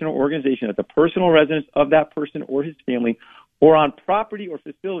corporation or organization, at the personal residence of that person or his family, or on property or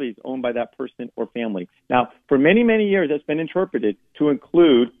facilities owned by that person or family. Now, for many, many years, that's been interpreted to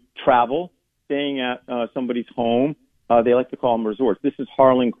include travel, staying at somebody's home. They like to call them resorts. This is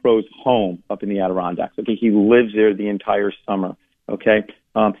Harlan Crow's home up in the Adirondacks. Okay, he lives there the entire summer. Okay,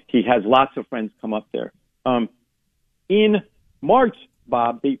 he has lots of friends come up there. In March,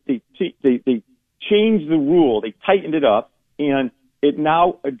 Bob, they changed the rule. They tightened it up, and it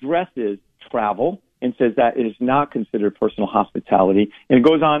now addresses travel and says that it is not considered personal hospitality, and it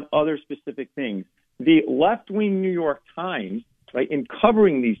goes on other specific things. The left-wing New York Times, right, in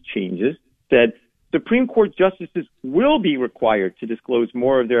covering these changes, said Supreme Court justices will be required to disclose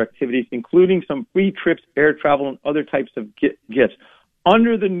more of their activities, including some free trips, air travel, and other types of gifts.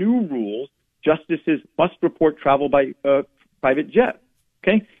 Under the new rules, justices must report travel by private jet.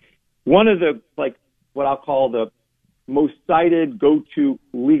 Okay, one of the what I'll call the most cited go-to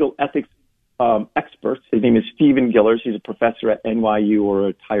legal ethics experts. His name is Stephen Gillers. He's a professor at NYU or a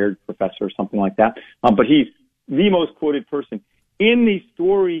retired professor or something like that. But he's the most quoted person in the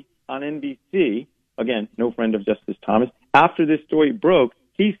story on NBC. Again, no friend of Justice Thomas. After this story broke,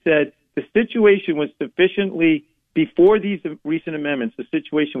 he said the situation was sufficiently, before these recent amendments, the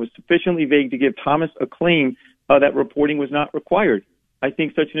situation was sufficiently vague to give Thomas a claim that reporting was not required. I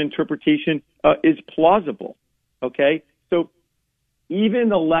think such an interpretation is plausible. Okay, so even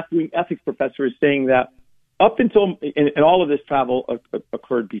the left-wing ethics professor is saying that up until, and all of this travel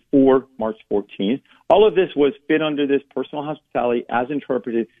occurred before March 14th, all of this was fit under this personal hospitality as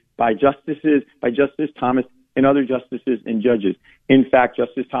interpreted by Justice Thomas and other justices and judges. In fact,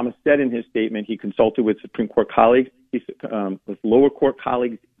 Justice Thomas said in his statement he consulted with Supreme Court colleagues, with lower court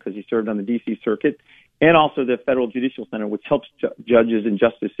colleagues because he served on the D.C. Circuit, and also the Federal Judicial Center, which helps judges and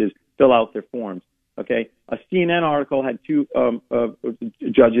justices fill out their forms. Okay, a CNN article had two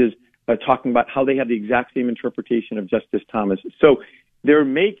judges talking about how they have the exact same interpretation of Justice Thomas. So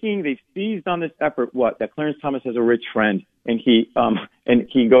they've seized on this effort, that Clarence Thomas has a rich friend, and he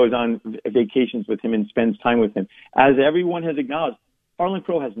goes on vacations with him and spends time with him. As everyone has acknowledged, Harlan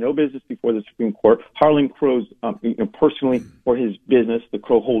Crow has no business before the Supreme Court. Harlan Crow's, personally, or his business, the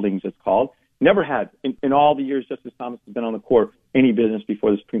Crow Holdings it's called, never had, in all the years Justice Thomas has been on the court, any business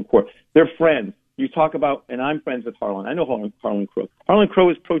before the Supreme Court. They're friends. You talk about, and I'm friends with Harlan. I know Harlan Crow. Harlan Crow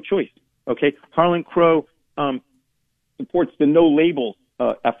is pro-choice. Okay, Harlan Crow supports the no labels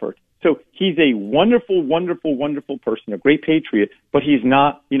effort. So he's a wonderful, wonderful, wonderful person, a great patriot. But he's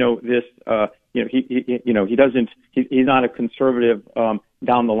not, he's not a conservative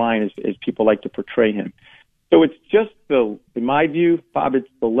down the line as people like to portray him. So it's just in my view, Bob, it's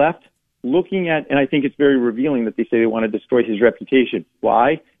the left looking at, and I think it's very revealing that they say they want to destroy his reputation.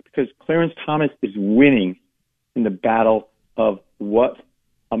 Why? Because Clarence Thomas is winning in the battle of what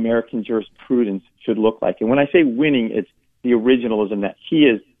American jurisprudence should look like. And when I say winning, it's the originalism that he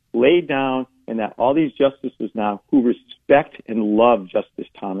is laid down, and that all these justices now who respect and love Justice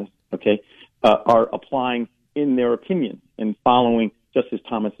Thomas, are applying in their opinions and following Justice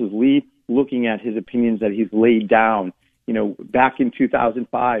Thomas's lead, looking at his opinions that he's laid down. Back in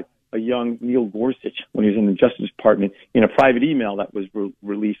 2005, a young Neil Gorsuch, when he was in the Justice Department, in a private email that was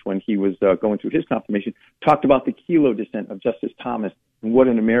released when he was going through his confirmation, talked about the Kelo dissent of Justice Thomas and what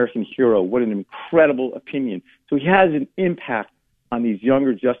an American hero, what an incredible opinion. So he has an impact on these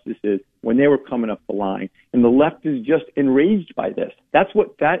younger justices when they were coming up the line. And the left is just enraged by this. That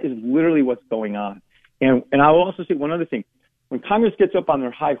is literally what's going on. And I will also say one other thing. When Congress gets up on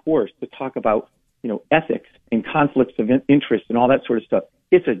their high horse to talk about, ethics and conflicts of interest and all that sort of stuff,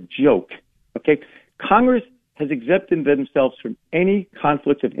 it's a joke. Okay? Congress has exempted themselves from any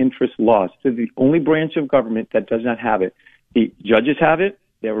conflict of interest laws. They're the only branch of government that does not have it. The judges have it.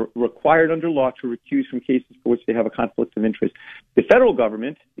 They're required under law to recuse from cases for which they have a conflict of interest. The federal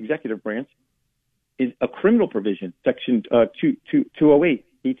government, executive branch, is a criminal provision, Section 208,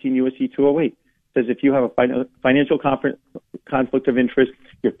 18 U.S.C. 208. Says if you have a financial conflict of interest,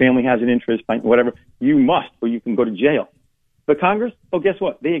 your family has an interest, whatever, you must, or you can go to jail. But Congress, guess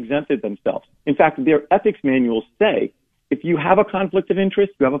what? They exempted themselves. In fact, their ethics manuals say if you have a conflict of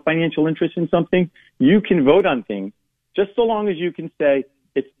interest, you have a financial interest in something, you can vote on things just so long as you can say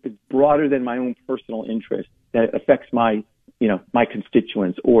it's broader than my own personal interest, that it affects my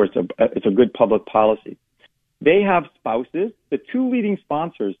constituents, or it's a good public policy. They have spouses. The two leading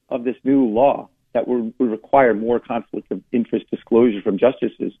sponsors of this new law that would require more conflict of interest disclosure from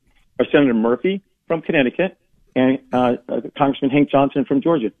justices are Senator Murphy from Connecticut and Congressman Hank Johnson from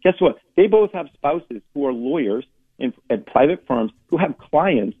Georgia. Guess what? They both have spouses who are lawyers at private firms who have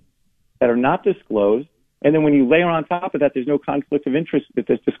clients that are not disclosed. And then when you layer on top of that, there's no conflict of interest with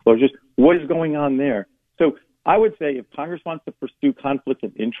this disclosures. What is going on there? So I would say if Congress wants to pursue conflict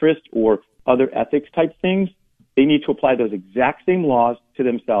of interest or other ethics type things, they need to apply those exact same laws to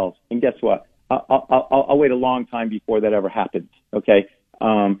themselves. And guess what? I'll wait a long time before that ever happens. Okay.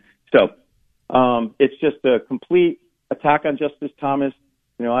 It's just a complete attack on Justice Thomas.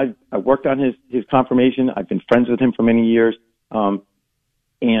 I worked on his confirmation. I've been friends with him for many years. And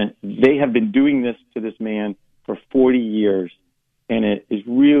they have been doing this to this man for 40 years. And it is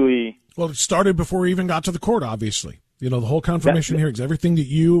really... Well, it started before he even got to the court, obviously. The whole confirmation hearings, everything that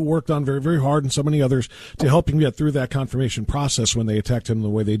you worked on very, very hard, and so many others to help him get through that confirmation process when they attacked him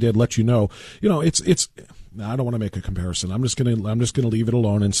the way they did, let you know. It's. I don't want to make a comparison. I'm just going to leave it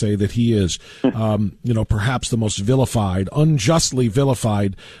alone and say that he is, perhaps the most vilified, unjustly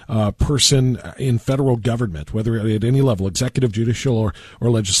vilified person in federal government, whether at any level, executive, judicial, or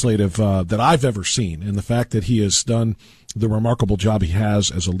legislative, that I've ever seen. And the fact that he has done the remarkable job he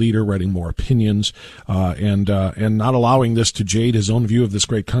has as a leader, writing more opinions, and not allowing this to jade his own view of this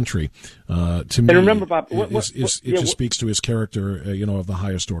great country. To me, and remember, Bob, it just speaks to his character, of the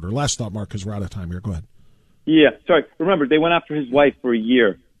highest order. Last thought, Mark, because we're out of time here. Go ahead. Yeah, sorry. Remember, they went after his wife for a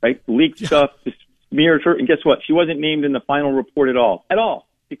year, right? Leaked stuff, smeared her, and guess what? She wasn't named in the final report at all.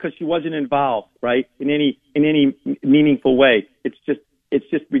 because she wasn't involved, right, in any meaningful way. It's just, this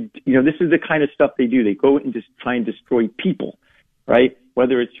is the kind of stuff they do. They go and just try and destroy people, right?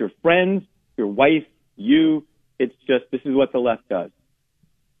 Whether it's your friends, your wife, you, it's just, this is what the left does.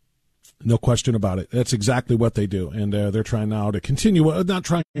 No question about it. That's exactly what they do. And they're trying now to continue, not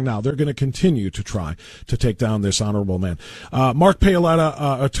trying now, they're going to continue to try to take down this honorable man. Mark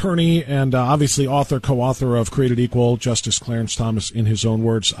Paoletta, attorney and obviously co-author of Created Equal, Justice Clarence Thomas, in his own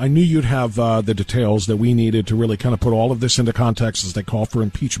words. I knew you'd have the details that we needed to really kind of put all of this into context as they call for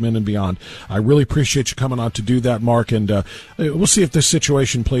impeachment and beyond. I really appreciate you coming on to do that, Mark, and we'll see if this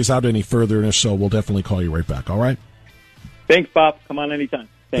situation plays out any further, and if so, we'll definitely call you right back, all right? Thanks, Bob. Come on anytime.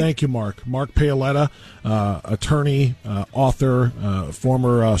 Thank you, Mark. Mark Paoletta, attorney, author,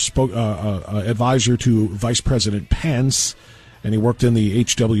 former advisor to Vice President Pence, and he worked in the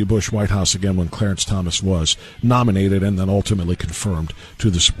H.W. Bush White House again when Clarence Thomas was nominated and then ultimately confirmed to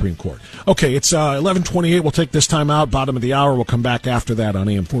the Supreme Court. Okay, it's 11:28. We'll take this time out. Bottom of the hour. We'll come back after that on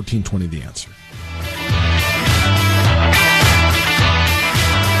AM 1420, The Answer.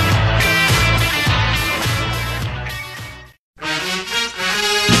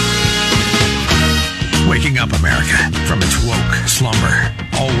 Waking up America from its woke slumber.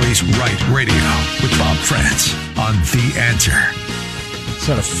 Always Right Radio with Bob France on The Answer. It's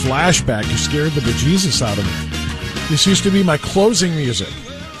had a flashback. You scared the bejesus out of me. This used to be my closing music.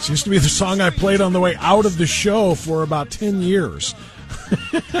 This used to be the song I played on the way out of the show for about 10 years.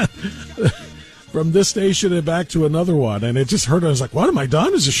 From this station and back to another one. And it just hurt. I was like, what, am I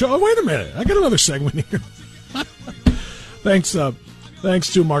done? Is the show? Oh, wait a minute. I got another segment here.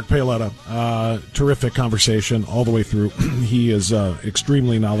 Thanks to Mark Paoletta. Terrific conversation all the way through. He is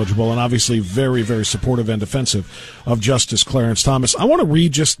extremely knowledgeable and obviously very, very supportive and defensive of Justice Clarence Thomas. I want to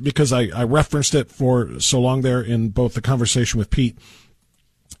read, just because I referenced it for so long there in both the conversation with Pete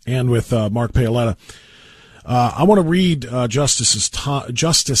and with Mark Paoletta. I want to read Justice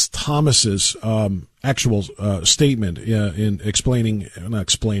Thomas's actual statement in explaining.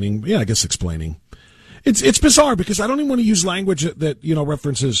 It's bizarre because I don't even want to use language that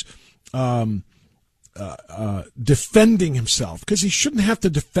references defending himself, because he shouldn't have to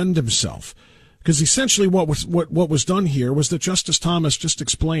defend himself. Because essentially what was done here was that Justice Thomas just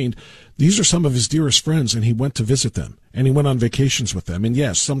explained these are some of his dearest friends, and he went to visit them, and he went on vacations with them, and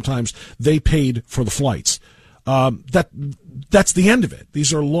yes, sometimes they paid for the flights. That's the end of it.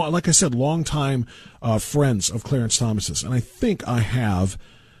 These are, like I said, longtime friends of Clarence Thomas's, and I think I have.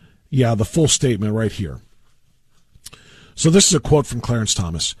 Yeah, the full statement right here. So this is a quote from Clarence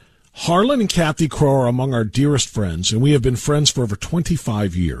Thomas. Harlan and Kathy Crow are among our dearest friends, and we have been friends for over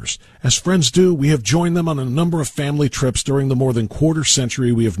 25 years. As friends do, we have joined them on a number of family trips during the more than quarter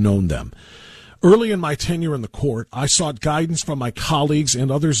century we have known them. Early in my tenure in the court, I sought guidance from my colleagues and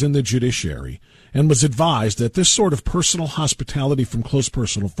others in the judiciary, and was advised that this sort of personal hospitality from close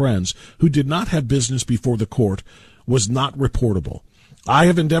personal friends who did not have business before the court was not reportable. I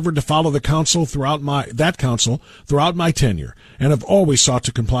have endeavored to follow that counsel throughout my tenure, and have always sought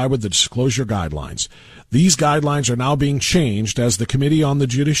to comply with the disclosure guidelines. These guidelines are now being changed as the Committee on the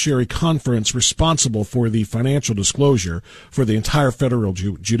Judiciary Conference responsible for the financial disclosure for the entire federal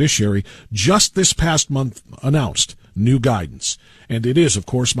judiciary just this past month announced new guidance. And it is, of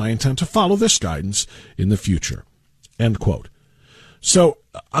course, my intent to follow this guidance in the future. End quote. So,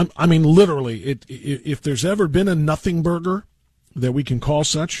 I mean, literally, if there's ever been a nothing burger that we can call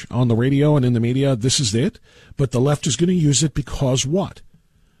such on the radio and in the media, this is it. But the left is going to use it because what?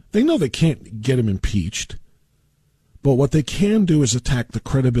 They know they can't get him impeached. But what they can do is attack the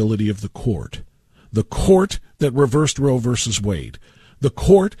credibility of the court. The court that reversed Roe versus Wade. The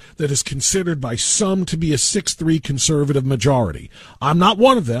court that is considered by some to be a 6-3 conservative majority. I'm not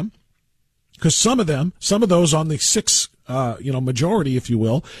one of them, because some of those on the 6 majority, if you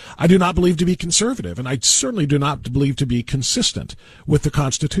will, I do not believe to be conservative, and I certainly do not believe to be consistent with the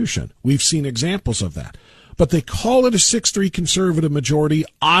Constitution. We've seen examples of that. But they call it a 6-3 conservative majority.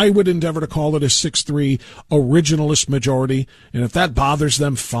 I would endeavor to call it a 6-3 originalist majority, and if that bothers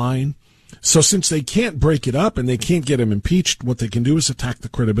them, fine. So since they can't break it up and they can't get him impeached, what they can do is attack the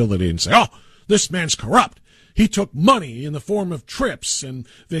credibility and say, oh, this man's corrupt. He took money in the form of trips and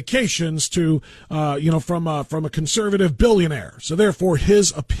vacations to, from a conservative billionaire. So therefore,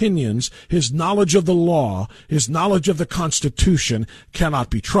 his opinions, his knowledge of the law, his knowledge of the Constitution cannot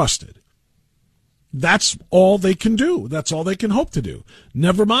be trusted. That's all they can do. That's all they can hope to do.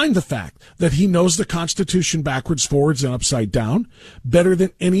 Never mind the fact that he knows the Constitution backwards, forwards, and upside down better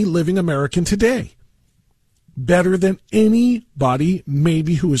than any living American today. Better than anybody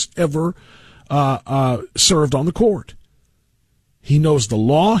maybe who has ever served on the court. He knows the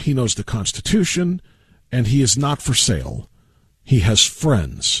law, he knows the Constitution, and he is not for sale. He has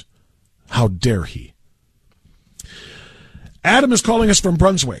friends. How dare he? Adam is calling us from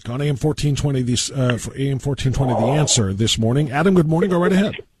Brunswick on AM 1420. For AM 1420, The Answer this morning. Adam, good morning. Go right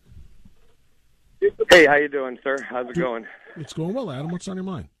ahead. Hey, how you doing, sir? How's it going? It's going well, Adam. What's on your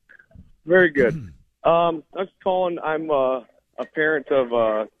mind? Very good. I was calling. I'm a parent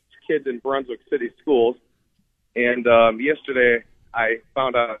of kids in Brunswick City schools, and yesterday I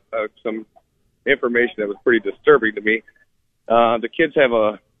found out some information that was pretty disturbing to me. The kids have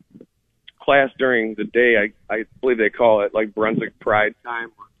a class during the day. I believe they call it like Brunswick Pride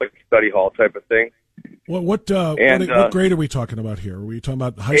Time, like study hall type of thing. What grade are we talking about here? Are we talking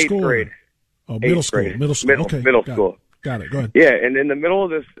about high school? 8th grade. Oh, middle school. Grade. Middle school. Okay. Middle school. Got it. Go ahead. Yeah, and in the middle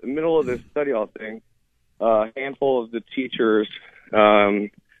of this study hall thing, a handful of the teachers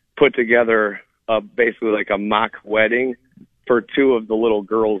put together basically like a mock wedding for 2 of the little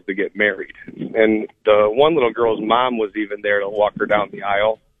girls to get married. And the one little girl's mom was even there to walk her down the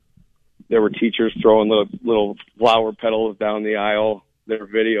aisle. There were teachers throwing little flower petals down the aisle. They were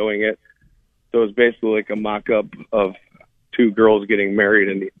videoing it. So it was basically like a mock-up of 2 girls getting married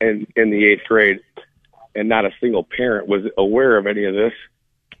in the 8th grade. And not a single parent was aware of any of this.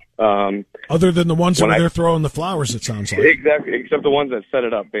 Other than the ones that were there throwing the flowers, it sounds like. Exactly, except the ones that set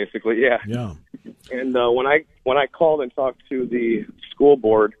it up, basically, yeah. Yeah. And when I called and talked to the school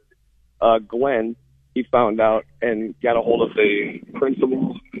board, Glenn, he found out and got a hold of the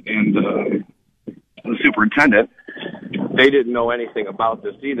principal and the superintendent. They didn't know anything about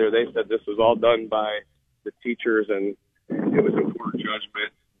this either. They said this was all done by the teachers, and it was a poor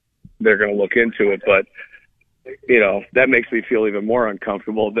judgment. They're going to look into it, but that makes me feel even more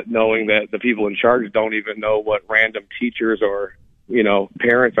uncomfortable, that knowing that the people in charge don't even know what random teachers or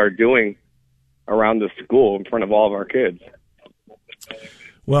parents are doing around the school in front of all of our kids.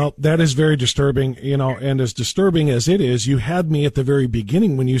 Well, that is very disturbing, and as disturbing as it is, you had me at the very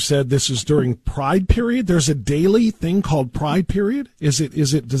beginning when you said this is during Pride period. There's a daily thing called Pride period. Does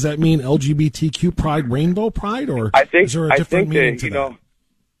that mean LGBTQ Pride, Rainbow Pride, or is there a different meaning to that?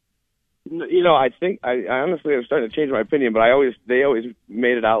 I honestly am starting to change my opinion, but they always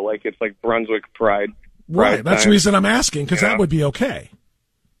made it out like it's like Brunswick Pride. Right. That's the reason I'm asking, because that would be okay.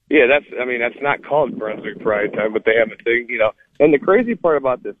 Yeah, that's not called Brunswick Pride Time, but they have a thing, And the crazy part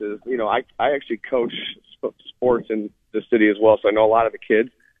about this is, I actually coach sports in the city as well, so I know a lot of the kids.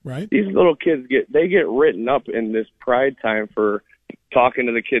 Right. These little kids get written up in this Pride Time for talking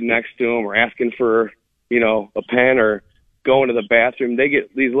to the kid next to them or asking for, a pen or going to the bathroom. They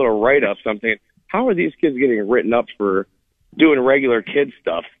get these little write-ups. I'm thinking, how are these kids getting written up for doing regular kid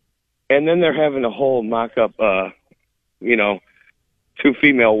stuff? And then they're having a whole mock-up,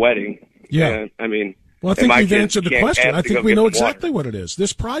 2-female wedding. Yeah. And, well, I think you've answered the question. I think we know exactly what it is.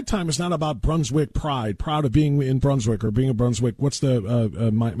 This Pride Time is not about Brunswick Pride, proud of being in Brunswick or being a Brunswick. What's the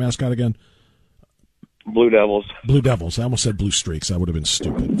mascot again? Blue Devils. Blue Devils. I almost said Blue Streaks. That would have been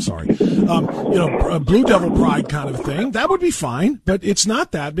stupid. Sorry. Blue Devil Pride kind of thing. That would be fine, but it's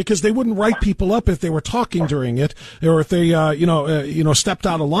not that, because they wouldn't write people up if they were talking during it or if they, stepped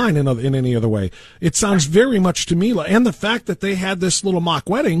out of line in any other way. It sounds very much to me and the fact that they had this little mock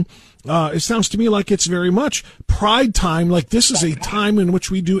wedding, it sounds to me like it's very much Pride Time. Like this is a time in which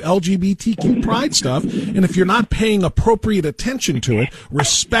we do LGBTQ Pride stuff. And if you're not paying appropriate attention to it,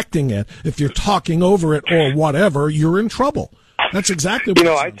 respecting it, if you're talking over it or whatever, you're in trouble. That's exactly what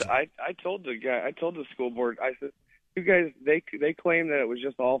I told the school board, I said, you guys, they claim that it was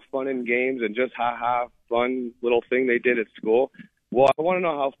just all fun and games and just fun little thing they did at school. Well, I want to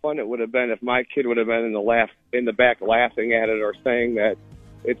know how fun it would have been if my kid would have been in the back laughing at it or saying that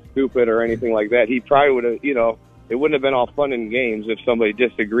it's stupid or anything like that. He probably would have, it wouldn't have been all fun and games if somebody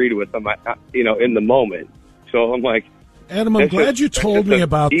disagreed with him, in the moment. So I'm like, Adam, I'm glad you told me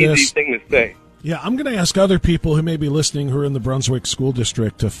about this. Easy thing to say. Yeah, I'm going to ask other people who may be listening who are in the Brunswick School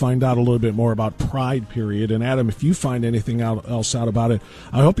District to find out a little bit more about Pride period. And Adam, if you find anything else out about it,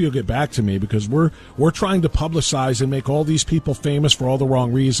 I hope you'll get back to me, because we're trying to publicize and make all these people famous for all the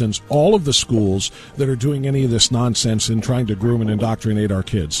wrong reasons, all of the schools that are doing any of this nonsense and trying to groom and indoctrinate our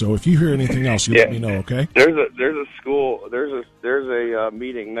kids. So if you hear anything else, you let me know, okay? There's a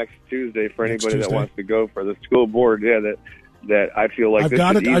meeting next Tuesday for anybody that wants to go for the school board. Yeah, that I feel like I've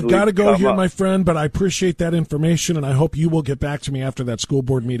got to go here, my friend, but I appreciate that information, and I hope you will get back to me after that school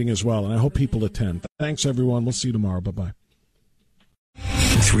board meeting as well, and I hope people attend. Thanks, everyone. We'll see you tomorrow. Bye-bye.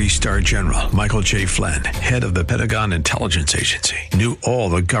 3-star general Michael J. Flynn, head of the Pentagon Intelligence Agency, knew all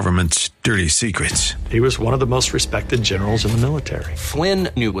the government's dirty secrets. He was one of the most respected generals in the military. Flynn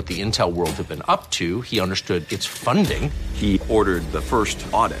knew what the intel world had been up to. He understood its funding. He ordered the first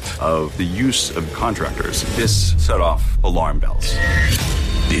audit of the use of contractors. This set off alarm bells.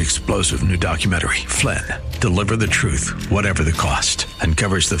 The explosive new documentary, Flynn, Deliver the Truth, Whatever the Cost,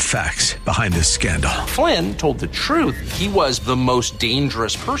 uncovers the facts behind this scandal. Flynn told the truth. He was the most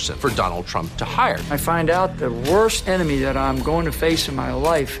dangerous person for Donald Trump to hire. I find out the worst enemy that I'm going to face in my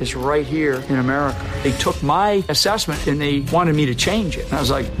life is right here in America. They took my assessment and they wanted me to change it. And I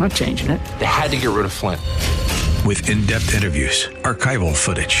was like, I'm not changing it. They had to get rid of Flynn. With in-depth interviews, archival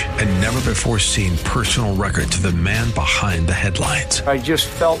footage, and never-before-seen personal records of the man behind the headlines. I just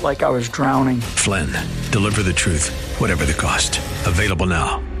felt like I was drowning. Flynn, Deliver the Truth, Whatever the Cost. Available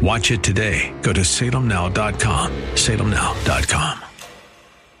now. Watch it today. Go to salemnow.com. salemnow.com.